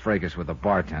after his fracas with the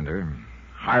bartender.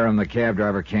 Hiram, the cab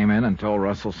driver, came in and told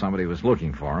Russell somebody was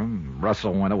looking for him.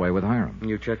 Russell went away with Hiram.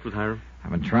 You checked with Hiram?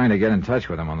 I've been trying to get in touch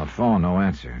with him on the phone. No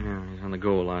answer. Yeah, he's on the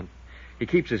go a lot. He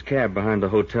keeps his cab behind the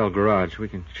hotel garage. We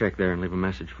can check there and leave a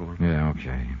message for him. Yeah,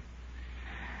 okay.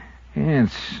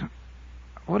 Ants,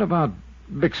 what about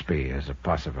Bixby as a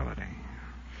possibility?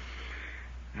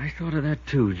 I thought of that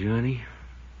too, Johnny.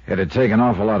 It'd take an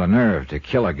awful lot of nerve to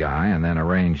kill a guy and then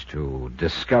arrange to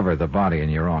discover the body in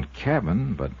your own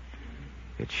cabin, but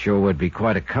it sure would be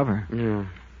quite a cover. Yeah,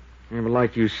 but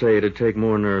like you say, it'd take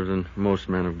more nerve than most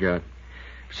men have got.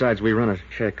 Besides, we run a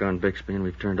check on Bixby, and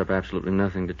we've turned up absolutely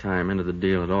nothing to tie him into the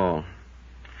deal at all.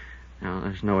 Now,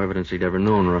 there's no evidence he'd ever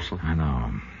known Russell. I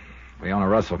know. Leona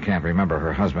Russell can't remember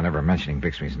her husband ever mentioning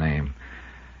Bixby's name.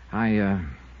 Hey,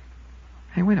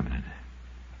 wait a minute.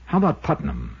 How about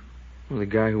Putnam? Well, the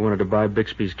guy who wanted to buy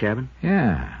Bixby's cabin?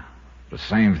 Yeah. The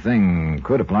same thing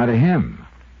could apply to him.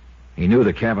 He knew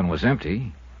the cabin was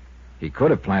empty. He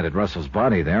could have planted Russell's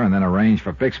body there and then arranged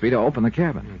for Bixby to open the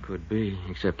cabin. It could be,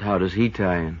 except how does he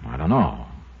tie in? I don't know.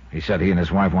 He said he and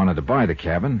his wife wanted to buy the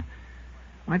cabin.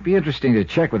 Might be interesting to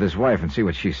check with his wife and see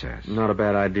what she says. Not a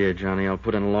bad idea, Johnny. I'll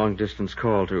put in a long-distance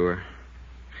call to her.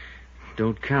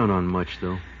 Don't count on much,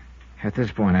 though. At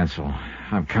this point, Ansel,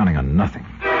 I'm counting on nothing.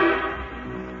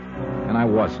 and I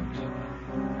wasn't.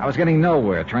 I was getting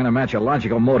nowhere trying to match a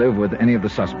logical motive with any of the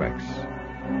suspects.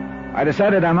 I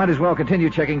decided I might as well continue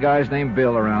checking guys named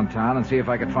Bill around town and see if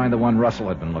I could find the one Russell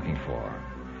had been looking for.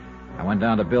 I went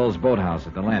down to Bill's boathouse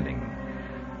at the landing.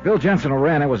 Bill Jensen, who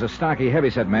ran it, was a stocky,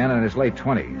 heavyset man in his late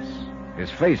 20s. His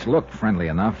face looked friendly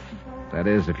enough. That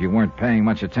is, if you weren't paying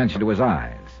much attention to his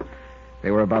eyes.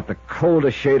 They were about the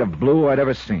coldest shade of blue I'd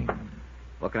ever seen.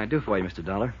 What can I do for you, Mr.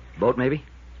 Dollar? Boat, maybe?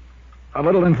 A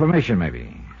little information,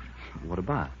 maybe. What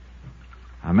about?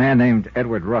 A man named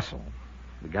Edward Russell.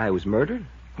 The guy who was murdered?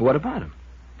 What about him?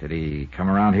 Did he come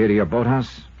around here to your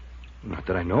boathouse? Not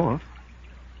that I know of.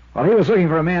 Well, he was looking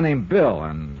for a man named Bill,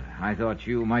 and I thought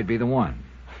you might be the one.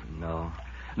 No.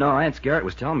 No, Aunt Garrett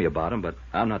was telling me about him, but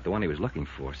I'm not the one he was looking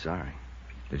for. Sorry.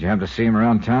 Did you happen to see him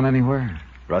around town anywhere?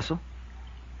 Russell?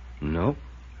 No.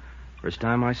 First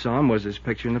time I saw him was his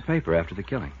picture in the paper after the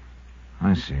killing.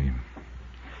 I see.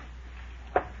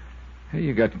 Hey,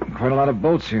 you got quite a lot of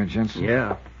boats here, Jensen.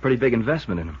 Yeah, pretty big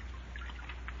investment in them.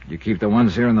 You keep the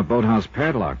ones here in the boathouse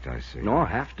padlocked, I see. No, I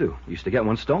have to. Used to get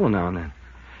one stolen now and then.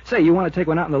 Say, you want to take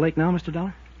one out in the lake now, Mr.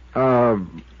 Dollar?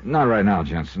 Not right now,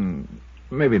 Jensen.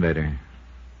 Maybe later.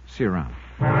 See you around.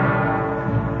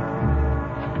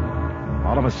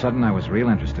 All of a sudden, I was real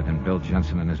interested in Bill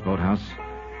Jensen and his boathouse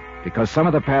because some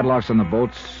of the padlocks on the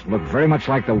boats looked very much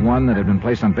like the one that had been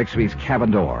placed on Bixby's cabin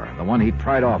door, the one he'd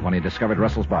pried off when he discovered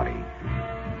Russell's body.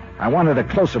 I wanted a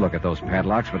closer look at those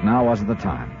padlocks, but now wasn't the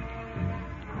time.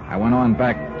 I went on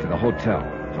back to the hotel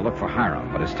to look for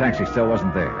Hiram, but his taxi still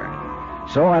wasn't there.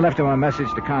 So I left him a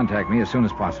message to contact me as soon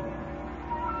as possible.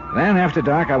 Then, after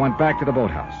dark, I went back to the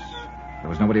boathouse. There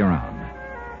was nobody around.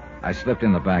 I slipped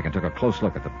in the back and took a close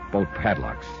look at the boat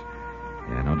padlocks.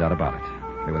 Yeah, no doubt about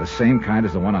it. They were the same kind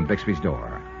as the one on Bixby's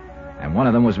door. And one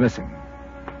of them was missing.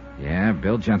 Yeah,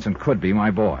 Bill Jensen could be my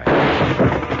boy.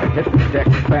 I hit the deck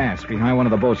fast behind one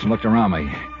of the boats and looked around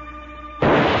me.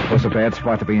 It was a bad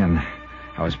spot to be in.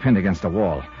 I was pinned against a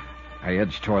wall. I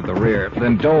edged toward the rear,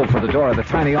 then dove for the door of the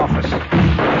tiny office.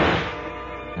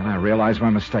 Then I realized my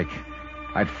mistake.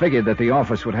 I'd figured that the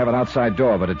office would have an outside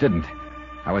door, but it didn't.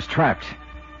 I was trapped.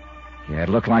 Yeah, it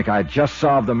looked like I'd just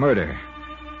solved the murder.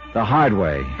 The hard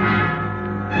way.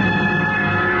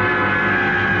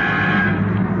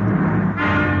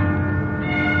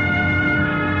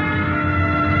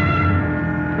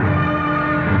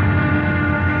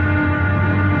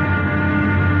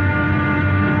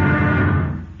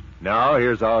 Now,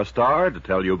 here's our star to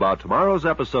tell you about tomorrow's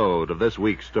episode of this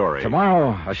week's story.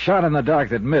 Tomorrow, a shot in the dark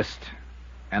that missed,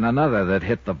 and another that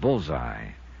hit the bullseye.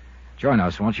 Join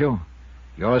us, won't you?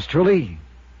 Yours truly,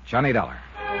 Johnny Dollar.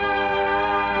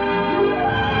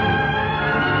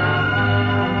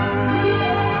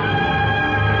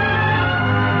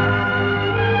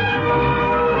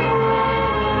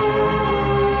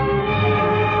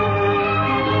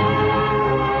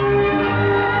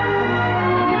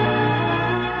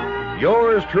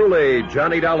 Yours truly,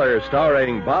 Johnny Dollar,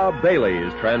 starring Bob Bailey,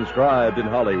 is transcribed in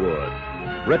Hollywood.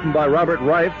 Written by Robert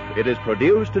Reif, it is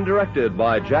produced and directed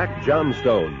by Jack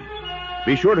Johnstone.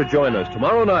 Be sure to join us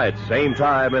tomorrow night, same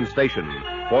time and station,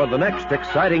 for the next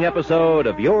exciting episode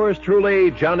of Yours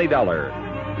truly, Johnny Dollar.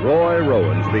 Roy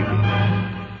Rowan speaking.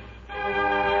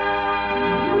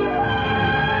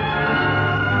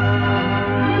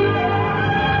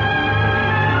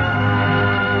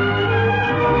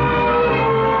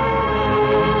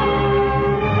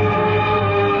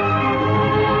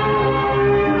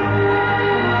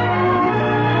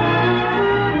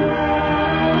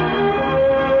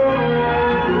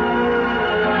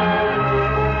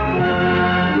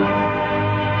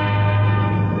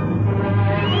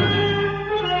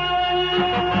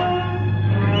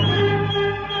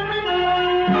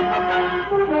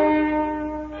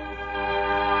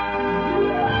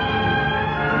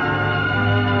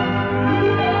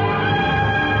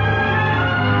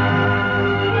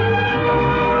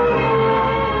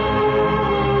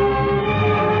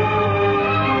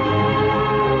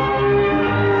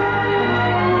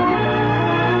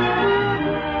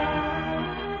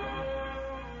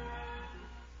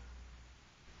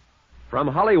 From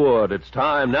Hollywood, it's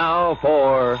time now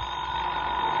for...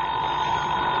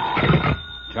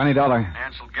 Johnny Dollar.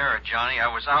 Ansel Garrett, Johnny.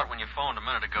 I was out when you phoned a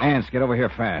minute ago. Ants, get over here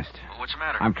fast. What's the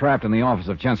matter? I'm trapped in the office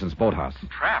of Jensen's boathouse.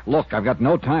 Trapped? Look, I've got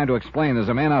no time to explain. There's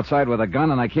a man outside with a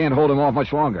gun, and I can't hold him off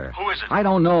much longer. Who is it? I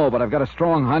don't know, but I've got a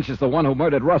strong hunch it's the one who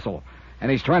murdered Russell. And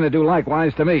he's trying to do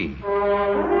likewise to me.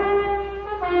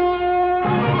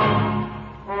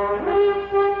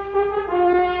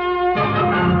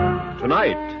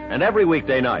 Tonight and every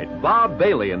weekday night, Bob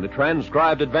Bailey in the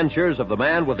transcribed adventures of the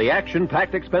man with the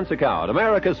action-packed expense account,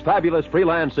 America's fabulous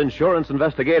freelance insurance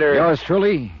investigator. Yours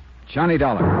truly, Johnny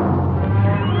Dollar.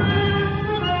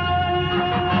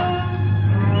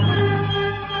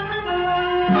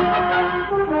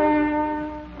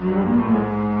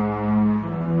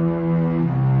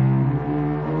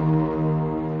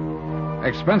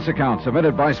 Expense account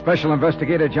submitted by Special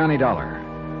Investigator Johnny Dollar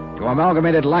to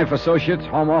Amalgamated Life Associates,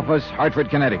 Home Office, Hartford,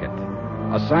 Connecticut.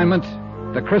 Assignment,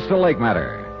 the Crystal Lake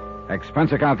matter.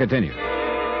 Expense account continued.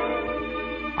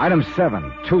 Item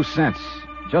 7, 2 cents.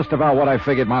 Just about what I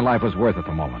figured my life was worth at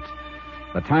the moment.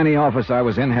 The tiny office I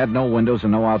was in had no windows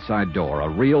and no outside door. A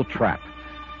real trap.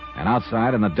 And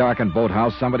outside in the darkened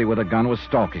boathouse, somebody with a gun was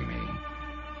stalking me.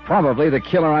 Probably the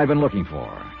killer I'd been looking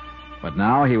for. But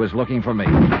now he was looking for me.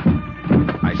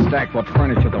 I stacked what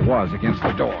furniture there was against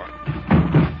the door.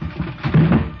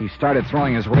 He started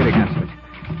throwing his weight against it,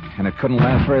 and it couldn't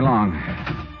last very long.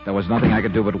 There was nothing I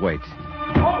could do but wait.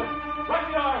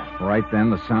 Right then,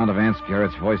 the sound of Aunt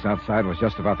Garrett's voice outside was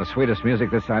just about the sweetest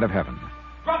music this side of heaven.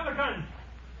 Drop the gun!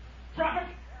 Drop it!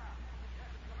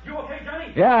 You okay,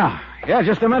 Johnny? Yeah,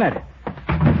 just a minute.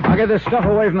 I'll get this stuff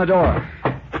away from the door.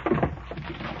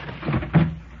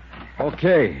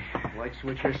 Okay. Light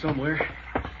switch here somewhere.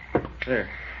 There.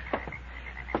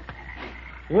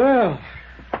 Well,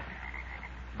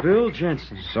 Bill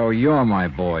Jensen. So you're my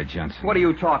boy, Jensen. What are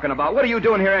you talking about? What are you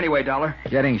doing here anyway, Dollar?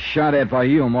 Getting shot at by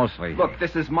you, mostly. Look,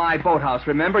 this is my boathouse,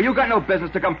 remember? You got no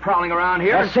business to come prowling around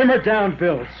here. Now, simmer down,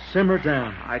 Bill. Simmer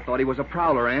down. I thought he was a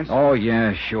prowler, Ance. Oh,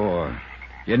 yeah, sure.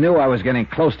 You knew I was getting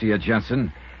close to you,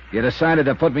 Jensen. You decided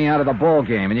to put me out of the ball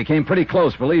game, and you came pretty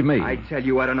close, believe me. I tell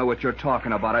you, I don't know what you're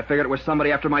talking about. I figured it was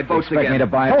somebody after my boats Expect again. me to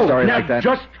buy a story now, like that?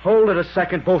 Just hold it a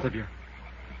second, both of you.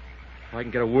 If I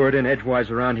can get a word in edgewise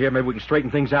around here, maybe we can straighten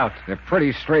things out. They're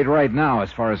pretty straight right now,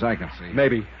 as far as I can see.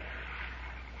 Maybe.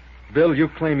 Bill, you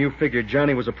claim you figured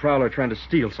Johnny was a prowler trying to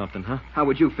steal something, huh? How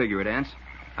would you figure it, Ance?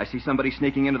 I see somebody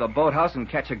sneaking into the boathouse and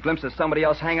catch a glimpse of somebody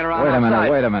else hanging around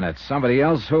outside. Wait a minute. Somebody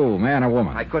else? Who? Man or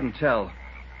woman? I couldn't tell.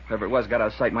 Whoever it was got out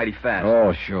of sight mighty fast.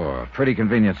 Oh, sure. Pretty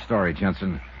convenient story,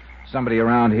 Jensen. Somebody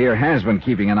around here has been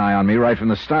keeping an eye on me right from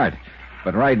the start.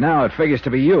 But right now, it figures to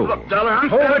be you. Look, Dollar, I'm...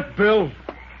 Hold it, Bill.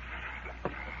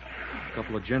 A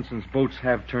couple of Jensen's boats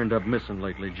have turned up missing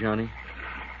lately, Johnny.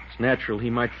 It's natural he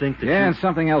might think that and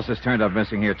something else has turned up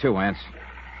missing here, too, Ance.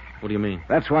 What do you mean?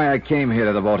 That's why I came here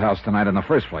to the boathouse tonight in the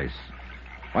first place.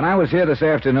 When I was here this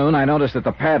afternoon, I noticed that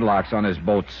the padlocks on his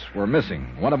boats were missing.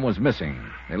 One of them was missing.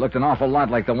 They looked an awful lot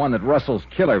like the one that Russell's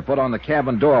killer put on the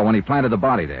cabin door when he planted the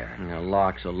body there. A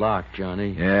lock's a lock,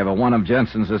 Johnny. Yeah, but one of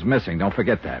Jensen's is missing. Don't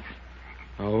forget that.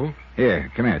 Oh?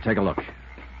 Here, come here. Take a look.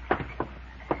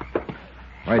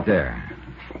 Right there.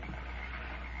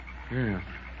 Yeah.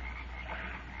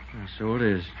 So it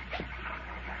is.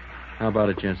 How about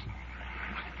it, Jensen?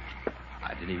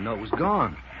 I didn't even know it was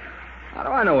gone. How do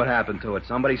I know what happened to it?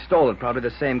 Somebody stole it. Probably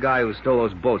the same guy who stole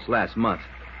those boats last month.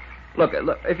 Look,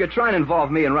 if you're trying to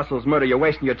involve me in Russell's murder, you're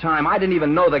wasting your time. I didn't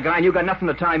even know the guy, and you got nothing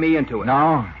to tie me into it.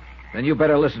 No? Then you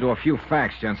better listen to a few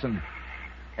facts, Jensen.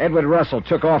 Edward Russell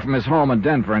took off from his home in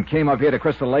Denver and came up here to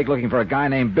Crystal Lake looking for a guy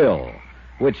named Bill,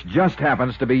 which just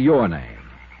happens to be your name.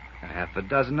 Half a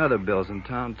dozen other Bills in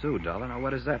town, too, Dollar. Now, what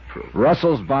does that prove?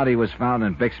 Russell's body was found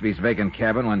in Bixby's vacant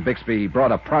cabin when Bixby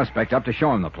brought a prospect up to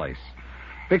show him the place.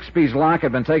 Bixby's lock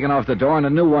had been taken off the door and a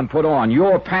new one put on.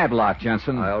 Your padlock,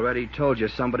 Jensen. I already told you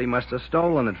somebody must have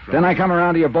stolen it from Then me. I come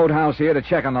around to your boathouse here to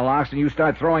check on the locks, and you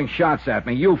start throwing shots at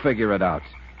me. You figure it out.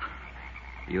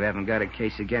 You haven't got a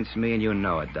case against me, and you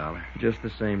know it, Dollar. Just the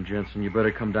same, Jensen. You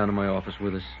better come down to my office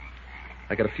with us.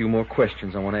 I got a few more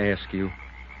questions I want to ask you.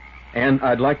 And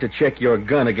I'd like to check your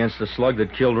gun against the slug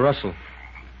that killed Russell.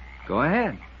 Go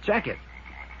ahead. Check it.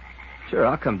 Sure,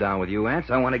 I'll come down with you, Ance.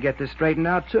 I want to get this straightened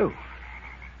out, too.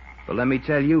 But let me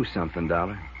tell you something,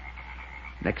 Dollar.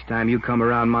 Next time you come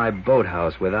around my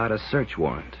boathouse without a search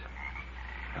warrant,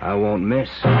 I won't miss.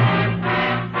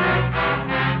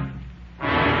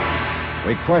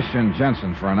 We questioned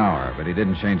Jensen for an hour, but he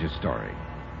didn't change his story.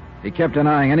 He kept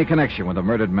denying any connection with the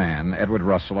murdered man, Edward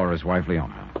Russell, or his wife,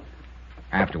 Leona.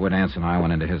 Afterward, Ance and I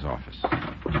went into his office.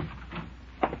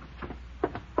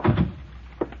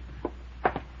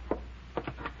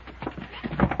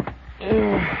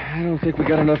 I don't think we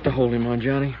got enough to hold him on,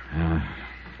 Johnny.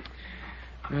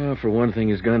 For one thing,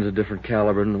 his gun's a different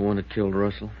caliber than the one that killed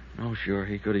Russell. Oh, sure,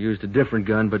 he could have used a different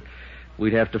gun, but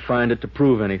we'd have to find it to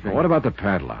prove anything. Well, what about the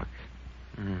padlock?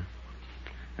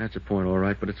 That's a point, all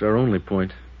right, but it's our only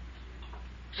point.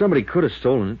 Somebody could have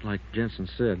stolen it, like Jensen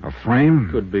said. A frame?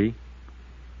 Could be.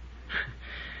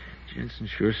 Jensen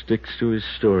sure sticks to his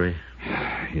story.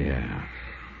 Yeah.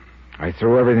 I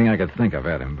threw everything I could think of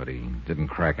at him, but he didn't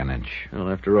crack an inch. Well,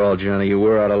 after all, Johnny, you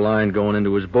were out of line going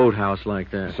into his boathouse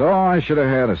like that. So I should have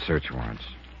had a search warrant.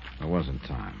 There wasn't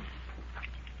time.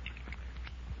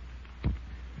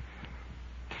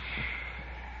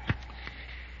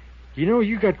 You know,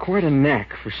 you got quite a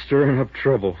knack for stirring up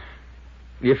trouble.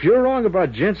 If you're wrong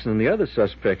about Jensen and the other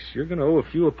suspects, you're going to owe a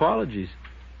few apologies.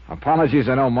 Apologies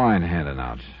I don't mind handing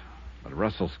out. But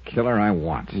Russell's killer I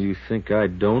want. You think I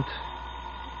don't?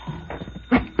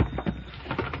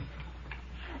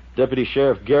 Deputy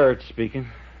Sheriff Garrett speaking.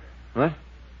 What?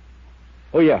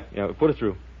 Oh, yeah, put it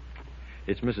through.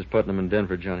 It's Mrs. Putnam in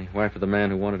Denver, Johnny, wife of the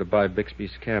man who wanted to buy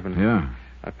Bixby's cabin. Yeah.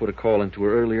 I put a call into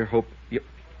her earlier.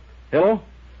 Hello?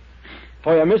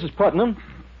 Oh, yeah, Mrs. Putnam.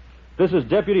 This is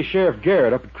Deputy Sheriff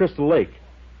Garrett up at Crystal Lake.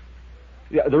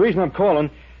 Yeah, the reason I'm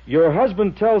calling, your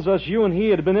husband tells us you and he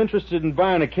had been interested in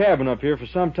buying a cabin up here for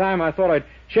some time. I thought I'd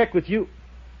check with you.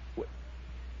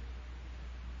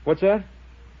 What's that?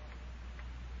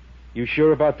 You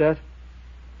sure about that?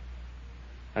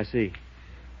 I see.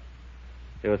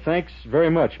 Yeah, well, thanks very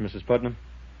much, Mrs. Putnam.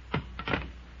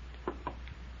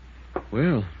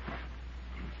 Well,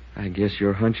 I guess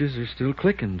your hunches are still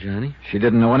clicking, Johnny. She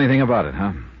didn't know anything about it,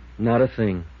 huh? Not a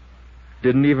thing.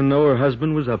 Didn't even know her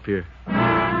husband was up here.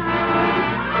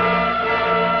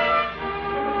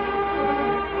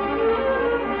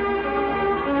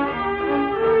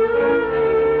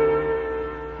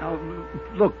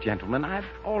 Look, gentlemen, I've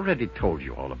already told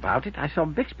you all about it. I saw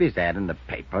Bixby's ad in the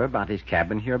paper about his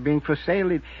cabin here being for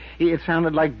sale. It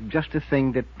sounded like just a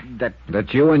thing that...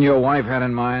 That you and your wife had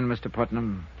in mind, Mr.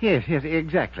 Putnam? Yes,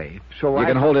 exactly. So You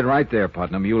can hold it right there,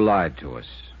 Putnam. You lied to us.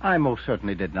 I most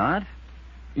certainly did not.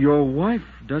 Your wife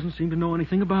doesn't seem to know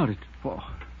anything about it. Oh,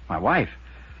 my wife?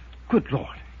 Good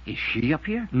Lord. Is she up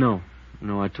here? No,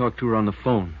 I talked to her on the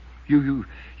phone. You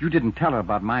didn't tell her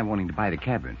about my wanting to buy the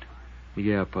cabin?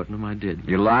 Yeah, Putnam, I did.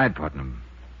 You lied, Putnam.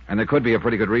 And there could be a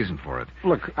pretty good reason for it.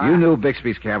 Look, You knew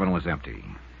Bixby's cabin was empty.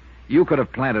 You could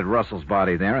have planted Russell's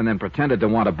body there and then pretended to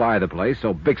want to buy the place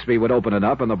so Bixby would open it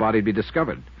up and the body'd be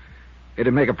discovered.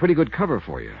 It'd make a pretty good cover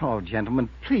for you. Oh, gentlemen,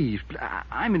 please.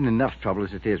 I'm in enough trouble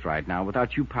as it is right now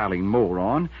without you piling more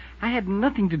on. I had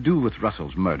nothing to do with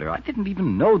Russell's murder. I didn't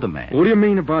even know the man. What do you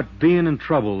mean about being in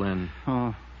trouble, then?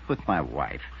 Oh, with my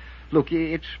wife. Look,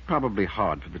 it's probably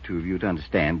hard for the two of you to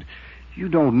understand. You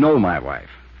don't know my wife.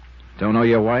 Don't know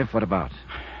your wife? What about?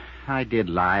 I did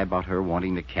lie about her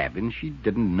wanting the cabin. She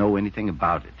didn't know anything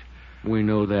about it. We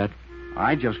know that.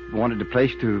 I just wanted a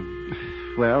place to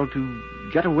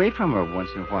get away from her once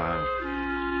in a while.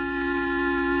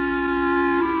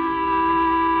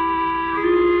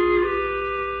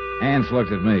 Ance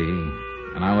looked at me,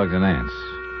 and I looked at Ance.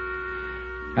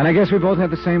 And I guess we both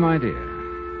had the same idea.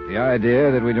 The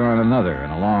idea that we'd run another in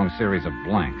a long series of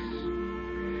blanks.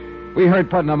 We heard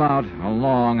Putnam out a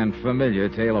long and familiar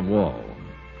tale of woe.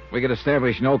 We could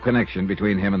establish no connection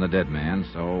between him and the dead man,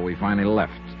 so we finally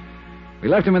left. We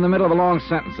left him in the middle of a long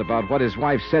sentence about what his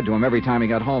wife said to him every time he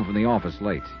got home from the office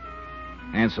late.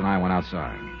 Ance and I went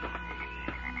outside.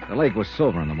 The lake was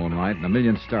silver in the moonlight, and a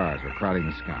million stars were crowding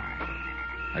the sky.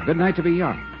 A good night to be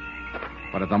young.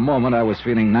 But at the moment, I was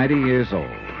feeling 90 years old.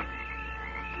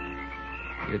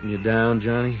 Getting you down,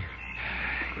 Johnny?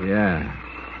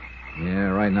 Yeah,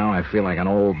 right now I feel like an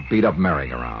old beat-up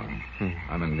merry-go-round.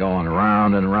 I've been going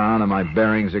round and round, and my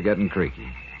bearings are getting creaky.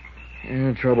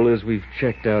 Yeah, the trouble is we've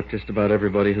checked out just about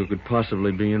everybody who could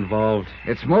possibly be involved.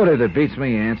 It's motive that beats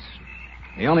me, Ance.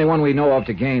 The only one we know of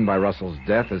to gain by Russell's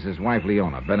death is his wife,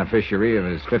 Leona, beneficiary of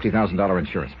his $50,000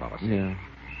 insurance policy. Yeah,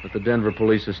 but the Denver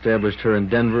police established her in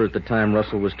Denver at the time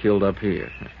Russell was killed up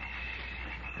here.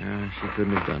 She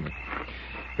couldn't have done it.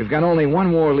 We've got only one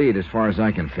more lead as far as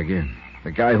I can figure.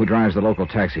 The guy who drives the local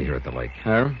taxi here at the lake.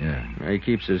 Hiram? Yeah. He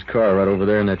keeps his car right over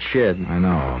there in that shed. I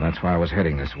know. That's why I was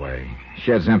heading this way.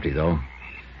 Shed's empty, though.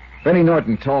 Benny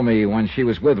Norton told me when she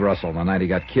was with Russell the night he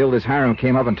got killed, his Hiram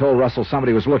came up and told Russell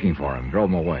somebody was looking for him, drove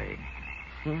him away.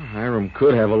 Well, Hiram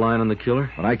could have a line on the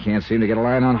killer. But I can't seem to get a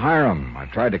line on Hiram.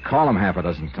 I've tried to call him half a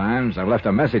dozen times. I've left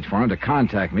a message for him to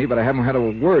contact me, but I haven't had a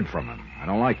word from him. I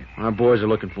don't like it. Our boys are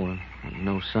looking for him.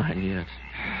 No sign yet.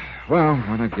 Well,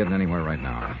 we're not getting anywhere right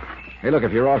now. Hey, look,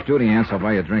 if you're off duty, Ance, I'll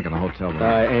buy you a drink in the hotel room.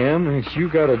 I am, and you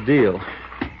got a deal.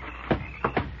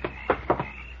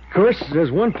 Of course, there's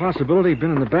one possibility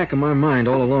been in the back of my mind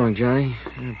all along, Johnny.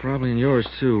 And probably in yours,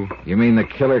 too. You mean the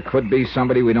killer could be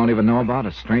somebody we don't even know about,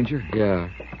 a stranger? Yeah.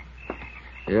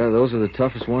 Yeah, those are the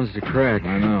toughest ones to crack.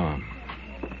 I know.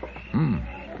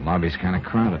 The lobby's kind of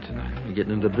crowded tonight. We're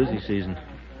getting into busy season.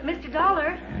 Mr.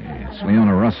 Dollar? It's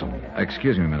Leona Russell.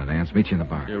 Excuse me a minute, Ants. Meet you in the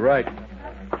bar. You're right.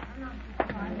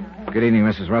 Good evening,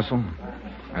 Mrs. Russell.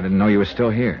 I didn't know you were still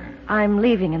here. I'm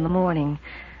leaving in the morning.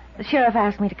 The sheriff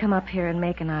asked me to come up here and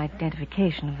make an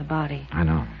identification of the body. I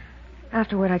know.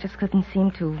 Afterward, I just couldn't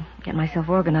seem to get myself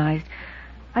organized.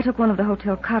 I took one of the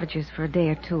hotel cottages for a day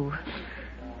or two.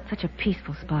 Such a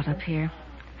peaceful spot up here.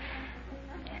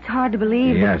 It's hard to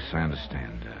believe. Yes, I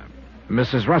understand.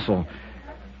 Mrs. Russell,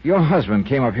 your husband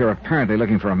came up here apparently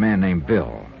looking for a man named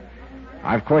Bill.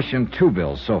 I've questioned 2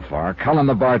 Bills so far, Cullen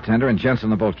the bartender and Jensen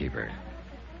the boatkeeper.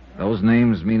 Those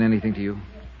names mean anything to you?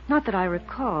 Not that I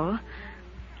recall.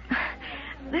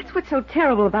 That's what's so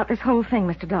terrible about this whole thing,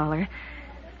 Mr. Dollar.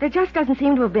 There just doesn't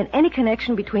seem to have been any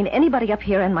connection between anybody up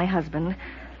here and my husband.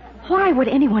 Why would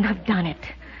anyone have done it?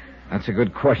 That's a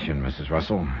good question, Mrs.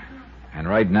 Russell. And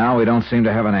right now, we don't seem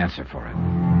to have an answer for it.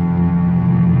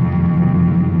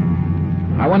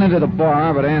 I went into the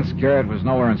bar, but Ance Garrett was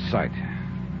nowhere in sight.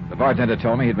 The bartender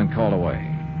told me he'd been called away.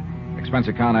 Expense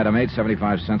account item 8,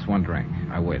 75 cents, 1 drink.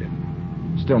 I waited.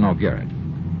 Still no Garrett.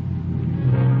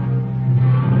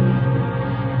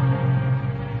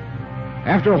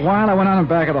 After a while, I went on in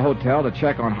back of the hotel to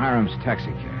check on Hiram's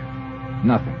taxi cab.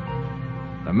 Nothing.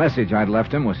 The message I'd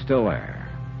left him was still there.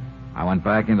 I went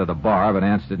back into the bar, but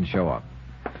Ance didn't show up.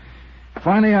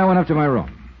 Finally, I went up to my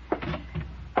room.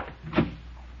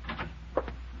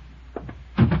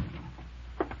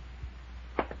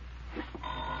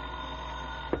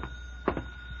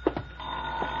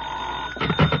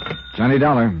 Johnny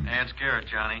Dollar. Ance Garrett,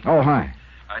 Johnny. Oh, hi.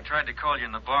 I tried to call you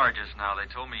in the bar just now. They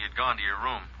told me you'd gone to your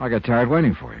room. I got tired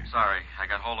waiting for you. Sorry, I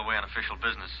got hauled away on official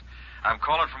business. I'm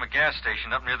calling from a gas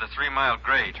station up near the 3 Mile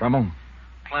grade. Trouble?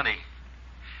 Plenty.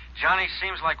 Johnny,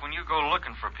 seems like when you go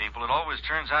looking for people, it always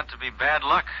turns out to be bad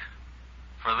luck.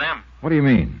 For them. What do you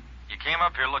mean? You came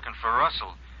up here looking for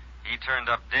Russell. He turned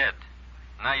up dead.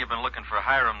 Now you've been looking for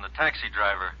Hiram, the taxi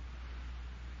driver.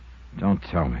 Don't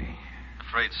tell me.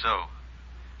 Afraid so.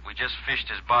 We just fished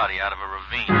his body out of a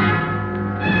ravine.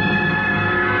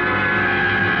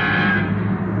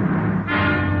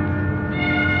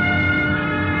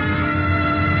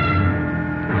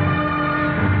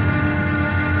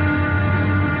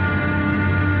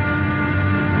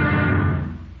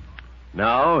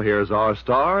 Now, here's our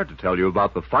star to tell you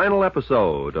about the final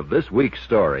episode of this week's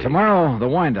story. Tomorrow, the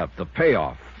wind-up, the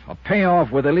payoff. A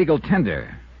payoff with illegal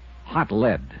tender. Hot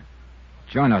lead.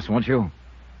 Join us, won't you?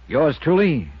 Yours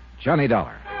truly, Johnny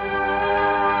Dollar.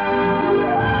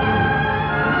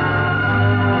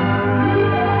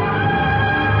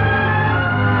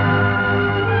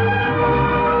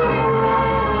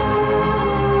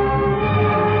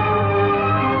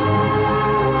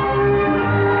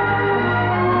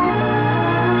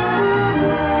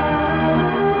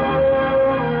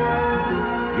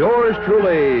 Yours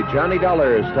truly, Johnny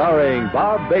Dollar, starring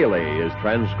Bob Bailey, is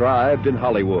transcribed in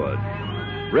Hollywood.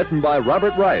 Written by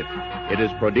Robert Reif. It is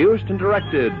produced and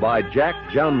directed by Jack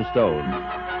Johnstone.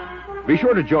 Be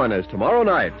sure to join us tomorrow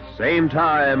night, same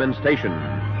time and station,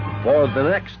 for the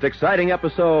next exciting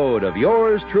episode of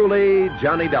Yours truly,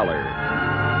 Johnny Dollar.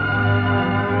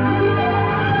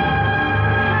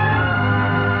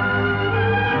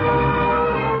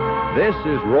 This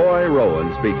is Roy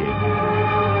Rowan speaking.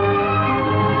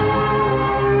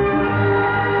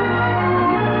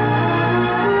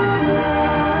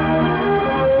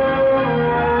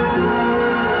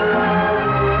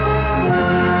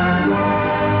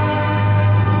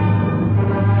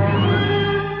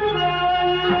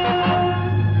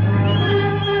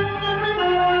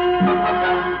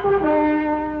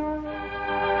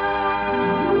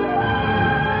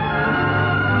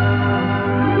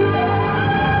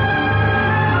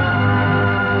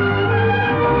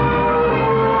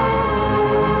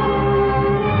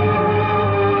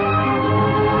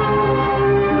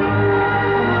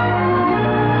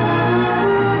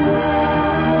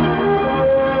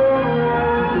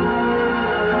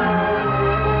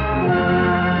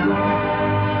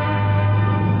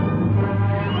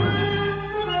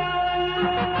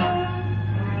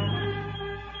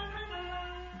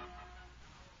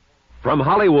 From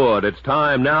Hollywood, it's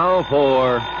time now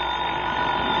for...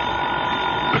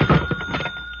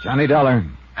 Johnny Dollar.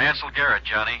 Ansel Garrett,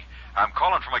 Johnny. I'm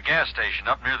calling from a gas station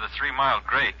up near the 3 Mile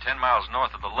grade, 10 miles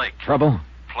north of the lake. Trouble?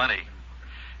 Plenty.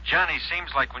 Johnny,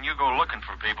 seems like when you go looking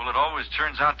for people, it always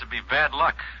turns out to be bad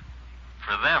luck.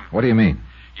 For them. What do you mean?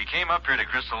 You came up here to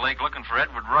Crystal Lake looking for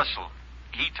Edward Russell.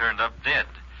 He turned up dead.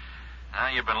 Now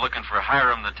you've been looking for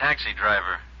Hiram, the taxi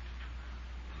driver.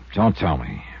 Don't tell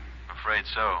me. Afraid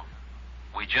so.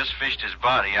 We just fished his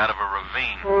body out of a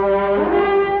ravine.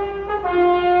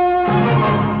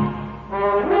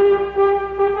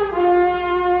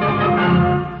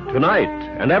 Tonight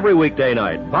and every weekday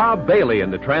night, Bob Bailey in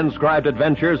the transcribed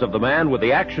adventures of the man with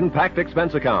the action-packed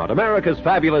expense account, America's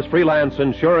fabulous freelance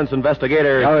insurance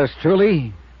investigator. Yours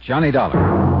truly, Johnny Dollar.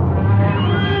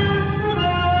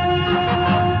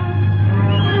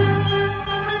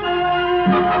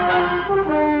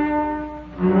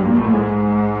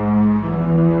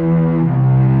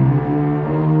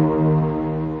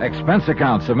 Expense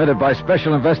account submitted by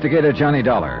Special Investigator Johnny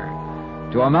Dollar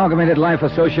to Amalgamated Life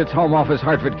Associates, Home Office,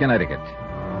 Hartford, Connecticut.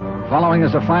 Following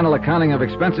is a final accounting of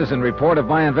expenses and report of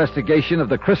my investigation of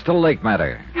the Crystal Lake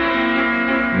matter.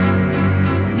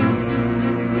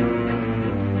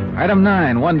 Item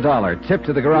 9, $1. Tip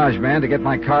to the garage man to get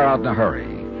my car out in a hurry.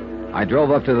 I drove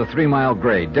up to the 3-mile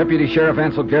grade. Deputy Sheriff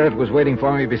Ansel Garrett was waiting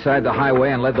for me beside the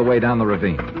highway and led the way down the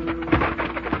ravine.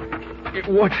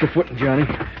 Watch the footing, Johnny.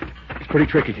 It's pretty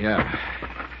tricky. Yeah.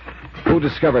 Who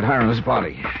discovered Hiram's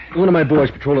body? One of my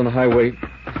boys patrolling the highway.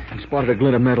 He spotted a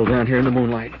glint of metal down here in the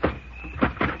moonlight.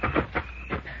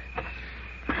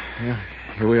 Yeah,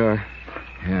 here we are.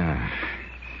 Yeah.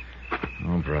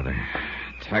 Oh, brother.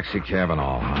 Taxi cab and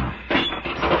all, huh?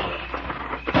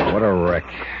 What a wreck.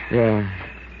 Yeah.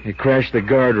 He crashed the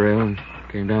guardrail and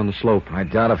came down the slope. I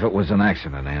doubt if it was an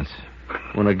accident, Ance.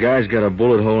 When a guy's got a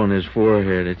bullet hole in his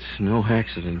forehead, it's no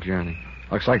accident, Johnny.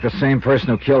 Looks like the same person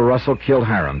who killed Russell killed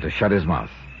Hiram to shut his mouth.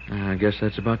 I guess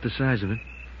that's about the size of it.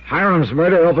 Hiram's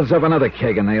murder opens up another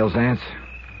keg of nails, Ance.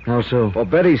 How so? Well,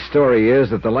 Betty's story is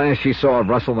that the last she saw of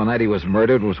Russell the night he was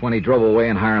murdered was when he drove away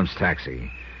in Hiram's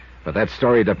taxi. But that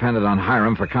story depended on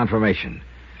Hiram for confirmation.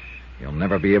 You'll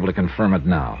never be able to confirm it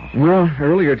now. Well,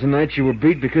 earlier tonight you were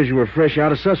beat because you were fresh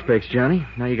out of suspects, Johnny.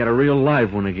 Now you got a real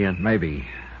live one again. Maybe.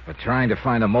 But trying to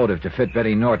find a motive to fit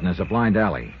Betty Norton is a blind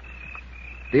alley.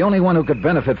 The only one who could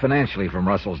benefit financially from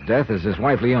Russell's death is his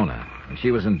wife, Leona, and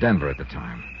she was in Denver at the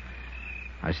time.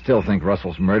 I still think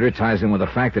Russell's murder ties in with the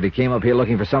fact that he came up here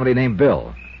looking for somebody named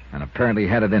Bill, and apparently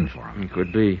had it in for him. It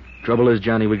could be. Trouble is,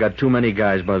 Johnny, we got too many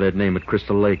guys by that name at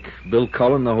Crystal Lake. Bill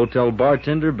Cullen, the hotel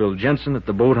bartender, Bill Jensen at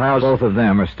the boathouse. Both of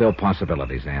them are still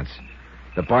possibilities, Ance.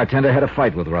 The bartender had a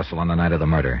fight with Russell on the night of the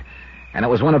murder, and it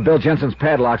was one of Bill Jensen's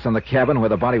padlocks on the cabin where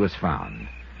the body was found.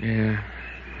 Yeah.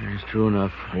 That's true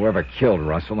enough. Whoever killed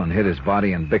Russell and hid his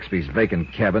body in Bixby's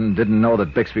vacant cabin didn't know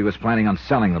that Bixby was planning on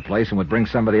selling the place and would bring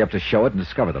somebody up to show it and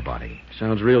discover the body.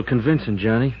 Sounds real convincing,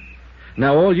 Johnny.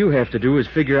 Now all you have to do is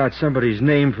figure out somebody's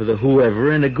name for the whoever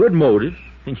and a good motive,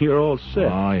 and you're all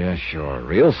set. Oh, yeah, sure.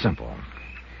 Real simple.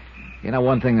 You know,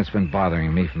 one thing that's been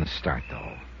bothering me from the start,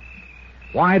 though.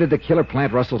 Why did the killer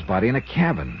plant Russell's body in a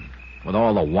cabin? With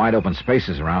all the wide-open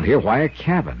spaces around here, why a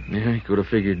cabin? Yeah, he could have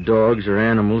figured dogs or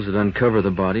animals would uncover the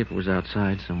body if it was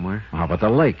outside somewhere. How about the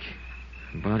lake?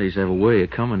 Bodies have a way of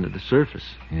coming to the surface.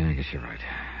 Yeah, I guess you're right.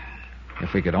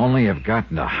 If we could only have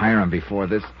gotten to Hiram before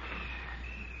this...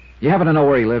 You happen to know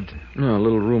where he lived? No, a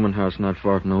little rooming house not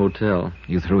far from the hotel.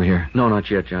 You through here? No,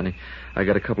 not yet, Johnny. I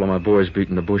got a couple of my boys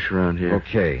beating the bush around here.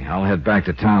 Okay, I'll head back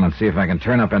to town and see if I can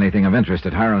turn up anything of interest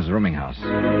at Hiram's rooming house.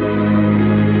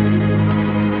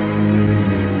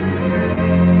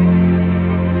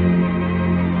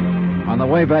 On the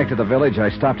way back to the village, I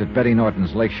stopped at Betty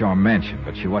Norton's Lakeshore mansion,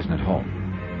 but she wasn't at home.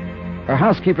 Her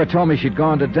housekeeper told me she'd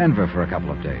gone to Denver for a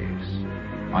couple of days.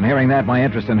 On hearing that, my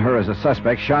interest in her as a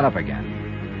suspect shot up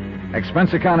again.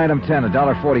 Expense account item 10,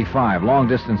 $1.45,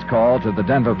 long-distance call to the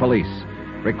Denver police,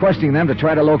 requesting them to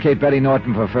try to locate Betty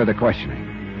Norton for further questioning.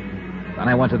 Then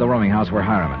I went to the rooming house where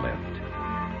Hiram had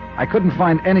lived. I couldn't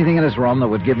find anything in his room that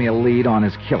would give me a lead on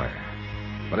his killer.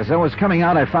 But as I was coming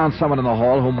out, I found someone in the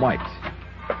hall who might.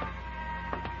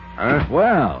 Huh?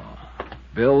 Well,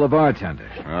 Bill the bartender.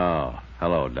 Oh,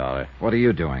 hello, Dollar. What are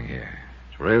you doing here?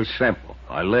 It's real simple.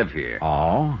 I live here.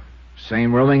 Oh?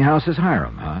 Same rooming house as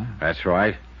Hiram, huh? That's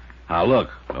right. Now, look,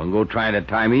 don't go trying to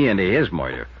tie me into his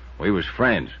murder. We was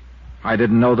friends. I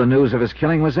didn't know the news of his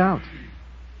killing was out.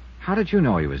 How did you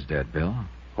know he was dead, Bill?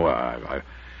 Well,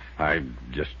 I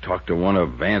just talked to one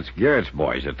of Vance Garrett's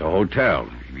boys at the hotel.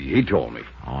 He told me.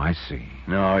 Oh, I see.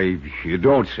 No, you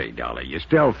don't say, Dollar. You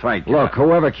still think... Look,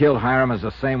 whoever killed Hiram is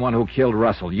the same one who killed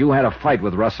Russell. You had a fight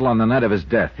with Russell on the night of his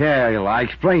death. Yeah, well, I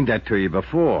explained that to you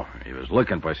before. He was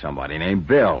looking for somebody named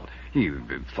Bill. He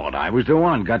thought I was the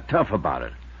one, got tough about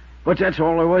it. But that's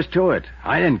all there was to it.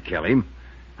 I didn't kill him.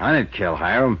 I didn't kill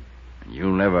Hiram. And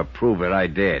you'll never prove that I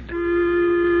did.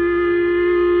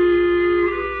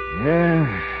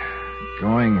 Yeah,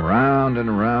 going round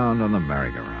and round on the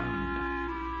merry-go-round.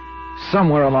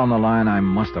 Somewhere along the line, I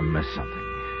must have missed something.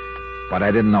 But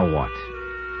I didn't know what.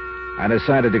 I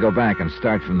decided to go back and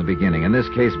start from the beginning. In this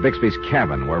case, Bixby's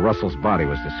cabin, where Russell's body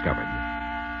was discovered.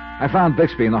 I found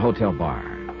Bixby in the hotel bar.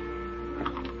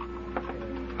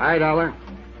 Hi, Dollar.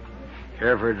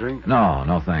 Care for a drink? No,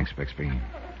 no thanks, Bixby.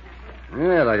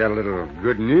 Well, I got a little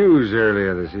good news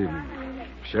earlier this evening.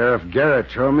 Sheriff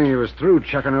Garrett told me he was through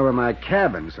checking over my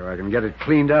cabin so I can get it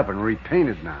cleaned up and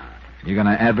repainted now. You going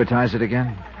to advertise it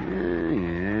again?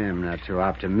 Yeah, I'm not too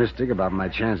optimistic about my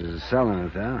chances of selling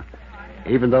it, though.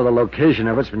 Even though the location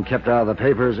of it's been kept out of the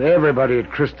papers, everybody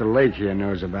at Crystal Lake here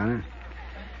knows about it.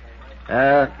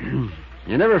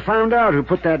 You never found out who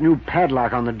put that new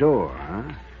padlock on the door, huh?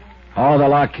 Oh, the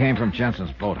lock came from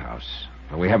Jensen's boathouse.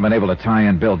 But we haven't been able to tie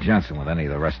in Bill Jensen with any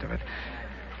of the rest of it.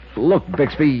 Look,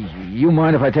 Bixby, you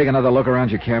mind if I take another look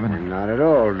around your cabin? Not at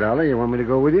all, Dolly. You want me to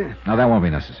go with you? No, that won't be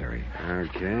necessary.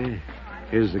 Okay.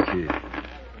 Here's the key.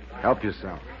 Help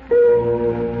yourself.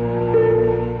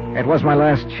 It was my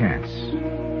last chance.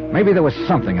 Maybe there was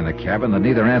something in the cabin that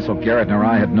neither Ansel Garrett nor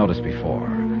I had noticed before.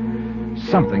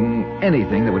 Something,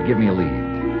 anything that would give me a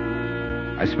lead.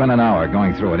 I spent an hour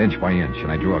going through it inch by inch,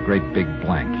 and I drew a great big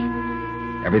blank.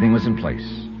 Everything was in place.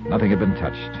 Nothing had been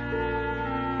touched.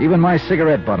 Even my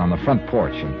cigarette butt on the front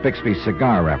porch and Bixby's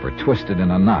cigar wrapper twisted in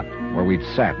a knot where we'd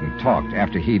sat and talked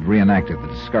after he'd reenacted the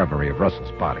discovery of Russell's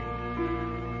body.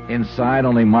 Inside,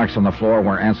 only marks on the floor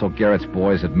where Ansel Garrett's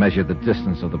boys had measured the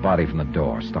distance of the body from the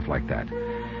door, stuff like that.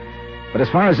 But as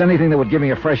far as anything that would give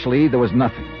me a fresh lead, there was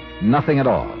nothing. Nothing at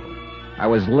all. I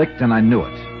was licked and I knew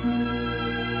it.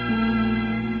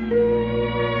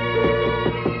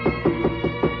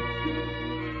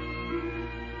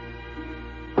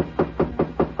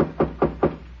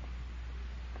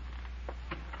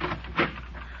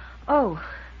 Oh,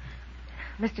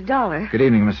 Mr. Dollar. Good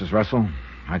evening, Mrs. Russell.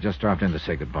 I just dropped in to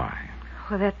say goodbye.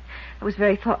 Well, that was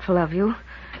very thoughtful of you.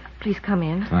 Please come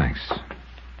in. Thanks.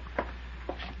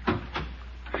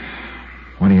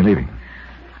 When are you leaving?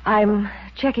 I'm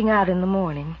checking out in the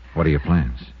morning. What are your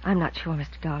plans? I'm not sure,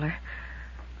 Mr. Dollar.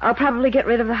 I'll probably get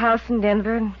rid of the house in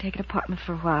Denver and take an apartment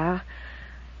for a while.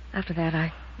 After that,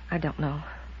 I don't know.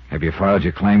 Have you filed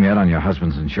your claim yet on your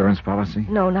husband's insurance policy?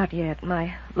 No, not yet.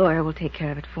 My lawyer will take care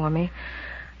of it for me.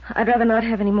 I'd rather not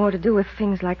have any more to do with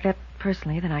things like that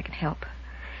personally than I can help.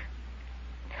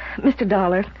 Mr.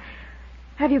 Dollar,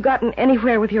 have you gotten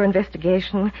anywhere with your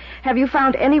investigation? Have you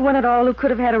found anyone at all who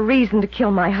could have had a reason to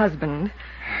kill my husband?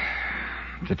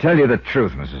 To tell you the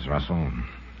truth, Mrs. Russell,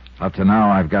 up to now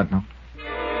I've got no...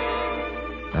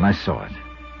 Then I saw it.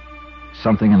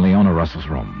 Something in Leona Russell's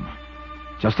room.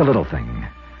 Just a little thing.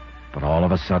 But all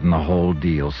of a sudden, the whole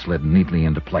deal slid neatly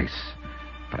into place.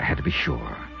 But I had to be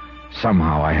sure.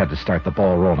 Somehow I had to start the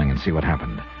ball rolling and see what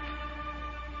happened.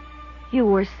 You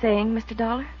were saying, Mr.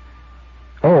 Dollar?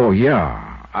 Oh,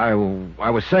 yeah. I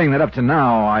was saying that up to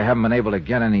now I haven't been able to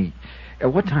get any...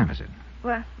 what time is it?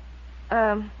 Well,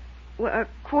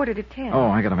 9:45. Oh,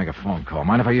 I got to make a phone call.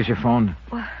 Mind if I use your phone?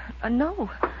 Well, no,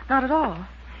 not at all.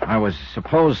 I was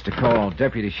supposed to call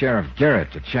Deputy Sheriff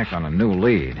Garrett to check on a new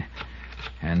lead.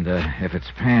 And if it's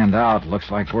panned out,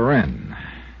 looks like we're in.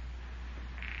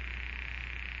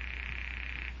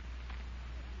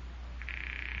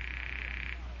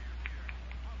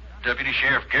 Deputy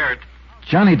Sheriff Garrett.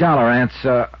 Johnny Dollar, Ants.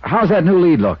 How's that new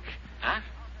lead look? Huh?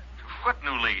 What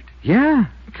new lead? Yeah?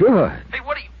 Good. Hey,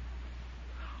 what are you...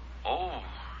 Oh,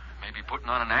 maybe putting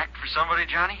on an act for somebody,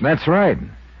 Johnny? That's right.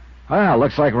 Well,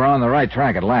 looks like we're on the right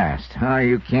track at last.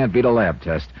 You can't beat a lab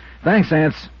test. Thanks,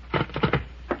 Ants.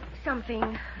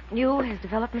 Something new has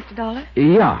developed, Mr. Dollar?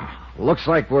 Yeah. Looks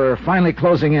like we're finally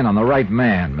closing in on the right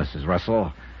man, Mrs.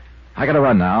 Russell. I gotta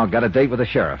run now. Got a date with the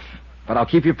sheriff. But I'll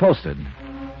keep you posted.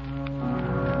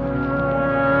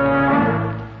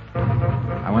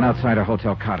 I went outside her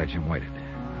hotel cottage and waited.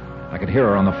 I could hear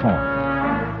her on the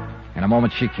phone. In a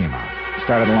moment, she came out,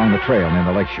 started along the trail near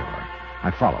the lakeshore.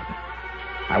 I followed.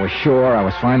 I was sure I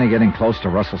was finally getting close to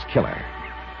Russell's killer.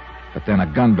 But then a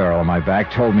gun barrel on my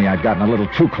back told me I'd gotten a little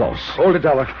too close. Hold it,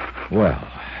 Dollar. Well,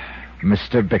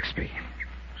 Mr. Bixby.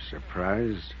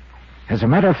 Surprised? As a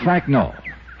matter of fact, no.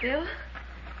 Bill?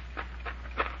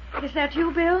 Is that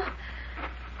you, Bill?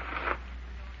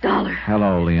 Dollar.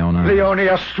 Hello, Leona. Leona,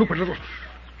 you stupid little...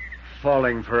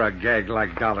 Falling for a gag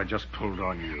like Dollar just pulled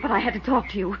on you. But I had to talk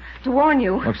to you, to warn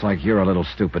you. Looks like you're a little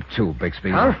stupid, too,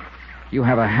 Bixby. Huh? You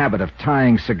have a habit of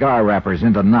tying cigar wrappers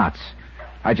into knots.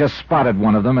 I just spotted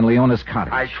one of them in Leona's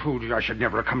cottage. I told you I should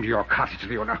never have come to your cottage,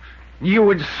 Leona. You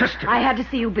insisted. I had to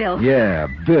see you, Bill. Yeah,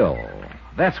 Bill.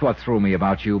 That's what threw me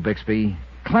about you, Bixby.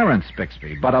 Clarence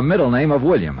Bixby, but a middle name of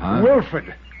William, huh?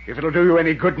 Wilfred. If it'll do you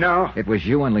any good now. It was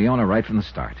you and Leona right from the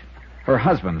start. Her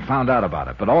husband found out about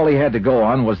it, but all he had to go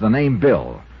on was the name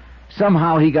Bill.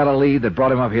 Somehow he got a lead that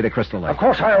brought him up here to Crystal Lake. Of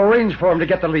course I arranged for him to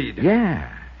get the lead.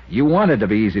 Yeah. You wanted to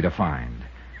be easy to find.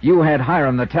 You had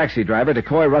Hiram, the taxi driver,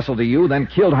 decoy Russell to you, then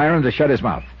killed Hiram to shut his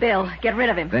mouth. Bill, get rid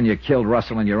of him. Then you killed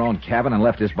Russell in your own cabin and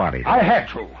left his body there. I had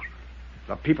to.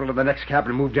 The people in the next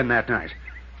cabin moved in that night.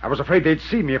 I was afraid they'd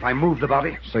see me if I moved the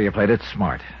body. So you played it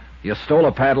smart. You stole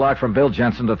a padlock from Bill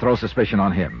Jensen to throw suspicion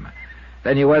on him.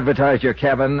 Then you advertised your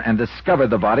cabin and discovered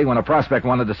the body when a prospect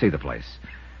wanted to see the place.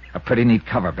 A pretty neat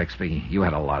cover, Bixby. You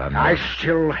had a lot of nerve. I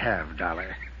still have,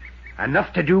 Dollar.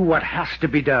 Enough to do what has to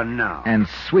be done now. And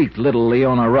sweet little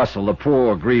Leona Russell, the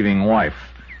poor, grieving wife.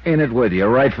 In it with you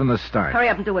right from the start. Hurry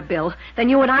up and do it, Bill. Then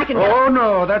you and I can... Oh,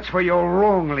 no, that's where you're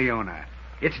wrong, Leona.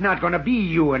 It's not going to be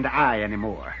you and I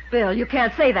anymore. Bill, you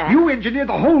can't say that. You engineered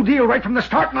the whole deal right from the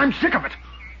start, and I'm sick of it.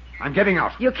 I'm getting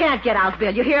out. You can't get out,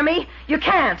 Bill. You hear me? You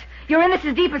can't. You're in this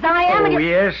as deep as I am. Oh,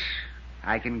 yes.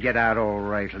 I can get out all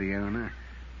right, Leona.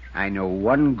 I know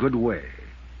one good way.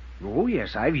 Oh,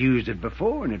 yes, I've used it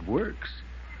before, and it works.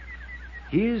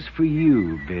 Here's for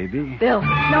you, baby. Bill,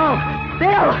 no.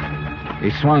 Bill!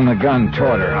 He swung the gun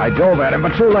toward her. I dove at him,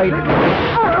 but too late.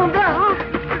 Oh, no.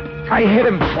 I hit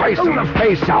him twice in the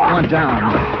face and went down.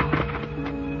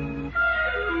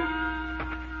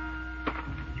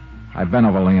 I bent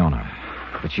over Leona,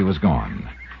 but she was gone.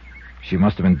 She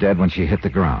must have been dead when she hit the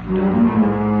ground.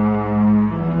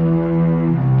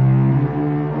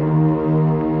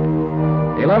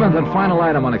 11th and final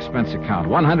item on expense account,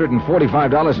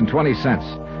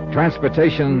 $145.20.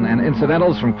 Transportation and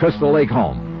incidentals from Crystal Lake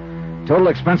home. Total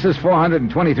expenses,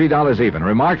 $423 even.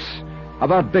 Remarks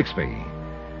about Bixby.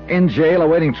 In jail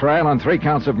awaiting trial on 3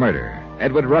 counts of murder.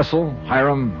 Edward Russell,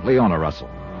 Hiram, Leona Russell.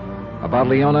 About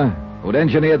Leona, who'd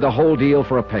engineered the whole deal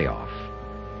for a payoff.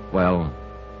 Well,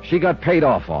 she got paid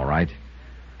off, all right.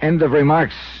 End of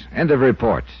remarks, end of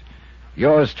report.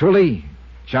 Yours truly,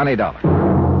 Johnny Dollar.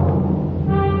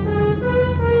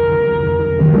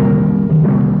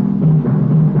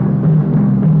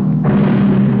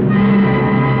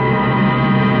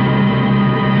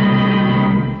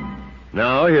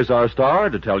 Now, here's our star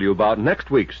to tell you about next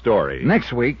week's story.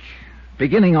 Next week,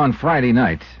 beginning on Friday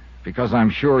night, because I'm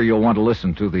sure you'll want to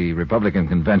listen to the Republican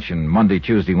convention Monday,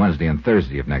 Tuesday, Wednesday, and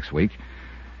Thursday of next week,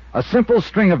 a simple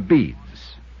string of beads,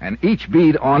 and each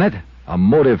bead on it, a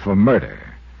motive for murder.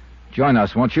 Join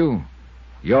us, won't you?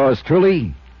 Yours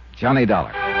truly, Johnny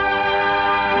Dollar.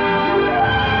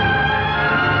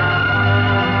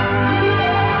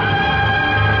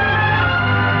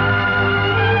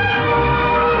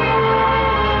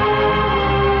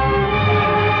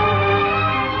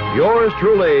 Yours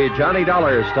truly, Johnny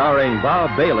Dollar, starring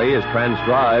Bob Bailey, is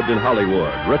transcribed in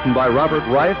Hollywood. Written by Robert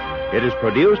Reif, it is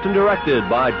produced and directed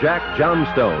by Jack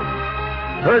Johnstone.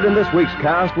 Heard in this week's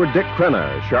cast were Dick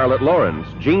Crenna, Charlotte Lawrence,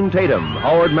 Gene Tatum,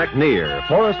 Howard McNear,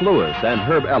 Forrest Lewis, and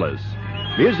Herb Ellis.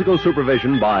 Musical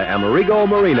supervision by Amerigo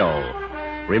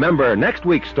Marino. Remember, next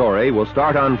week's story will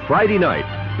start on Friday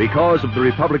night because of the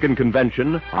Republican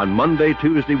convention on Monday,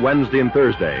 Tuesday, Wednesday, and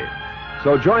Thursday.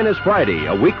 So join us Friday,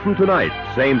 a week from tonight,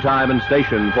 same time and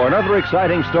station, for another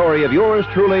exciting story of yours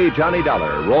truly, Johnny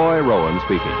Dollar. Roy Rowan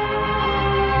speaking.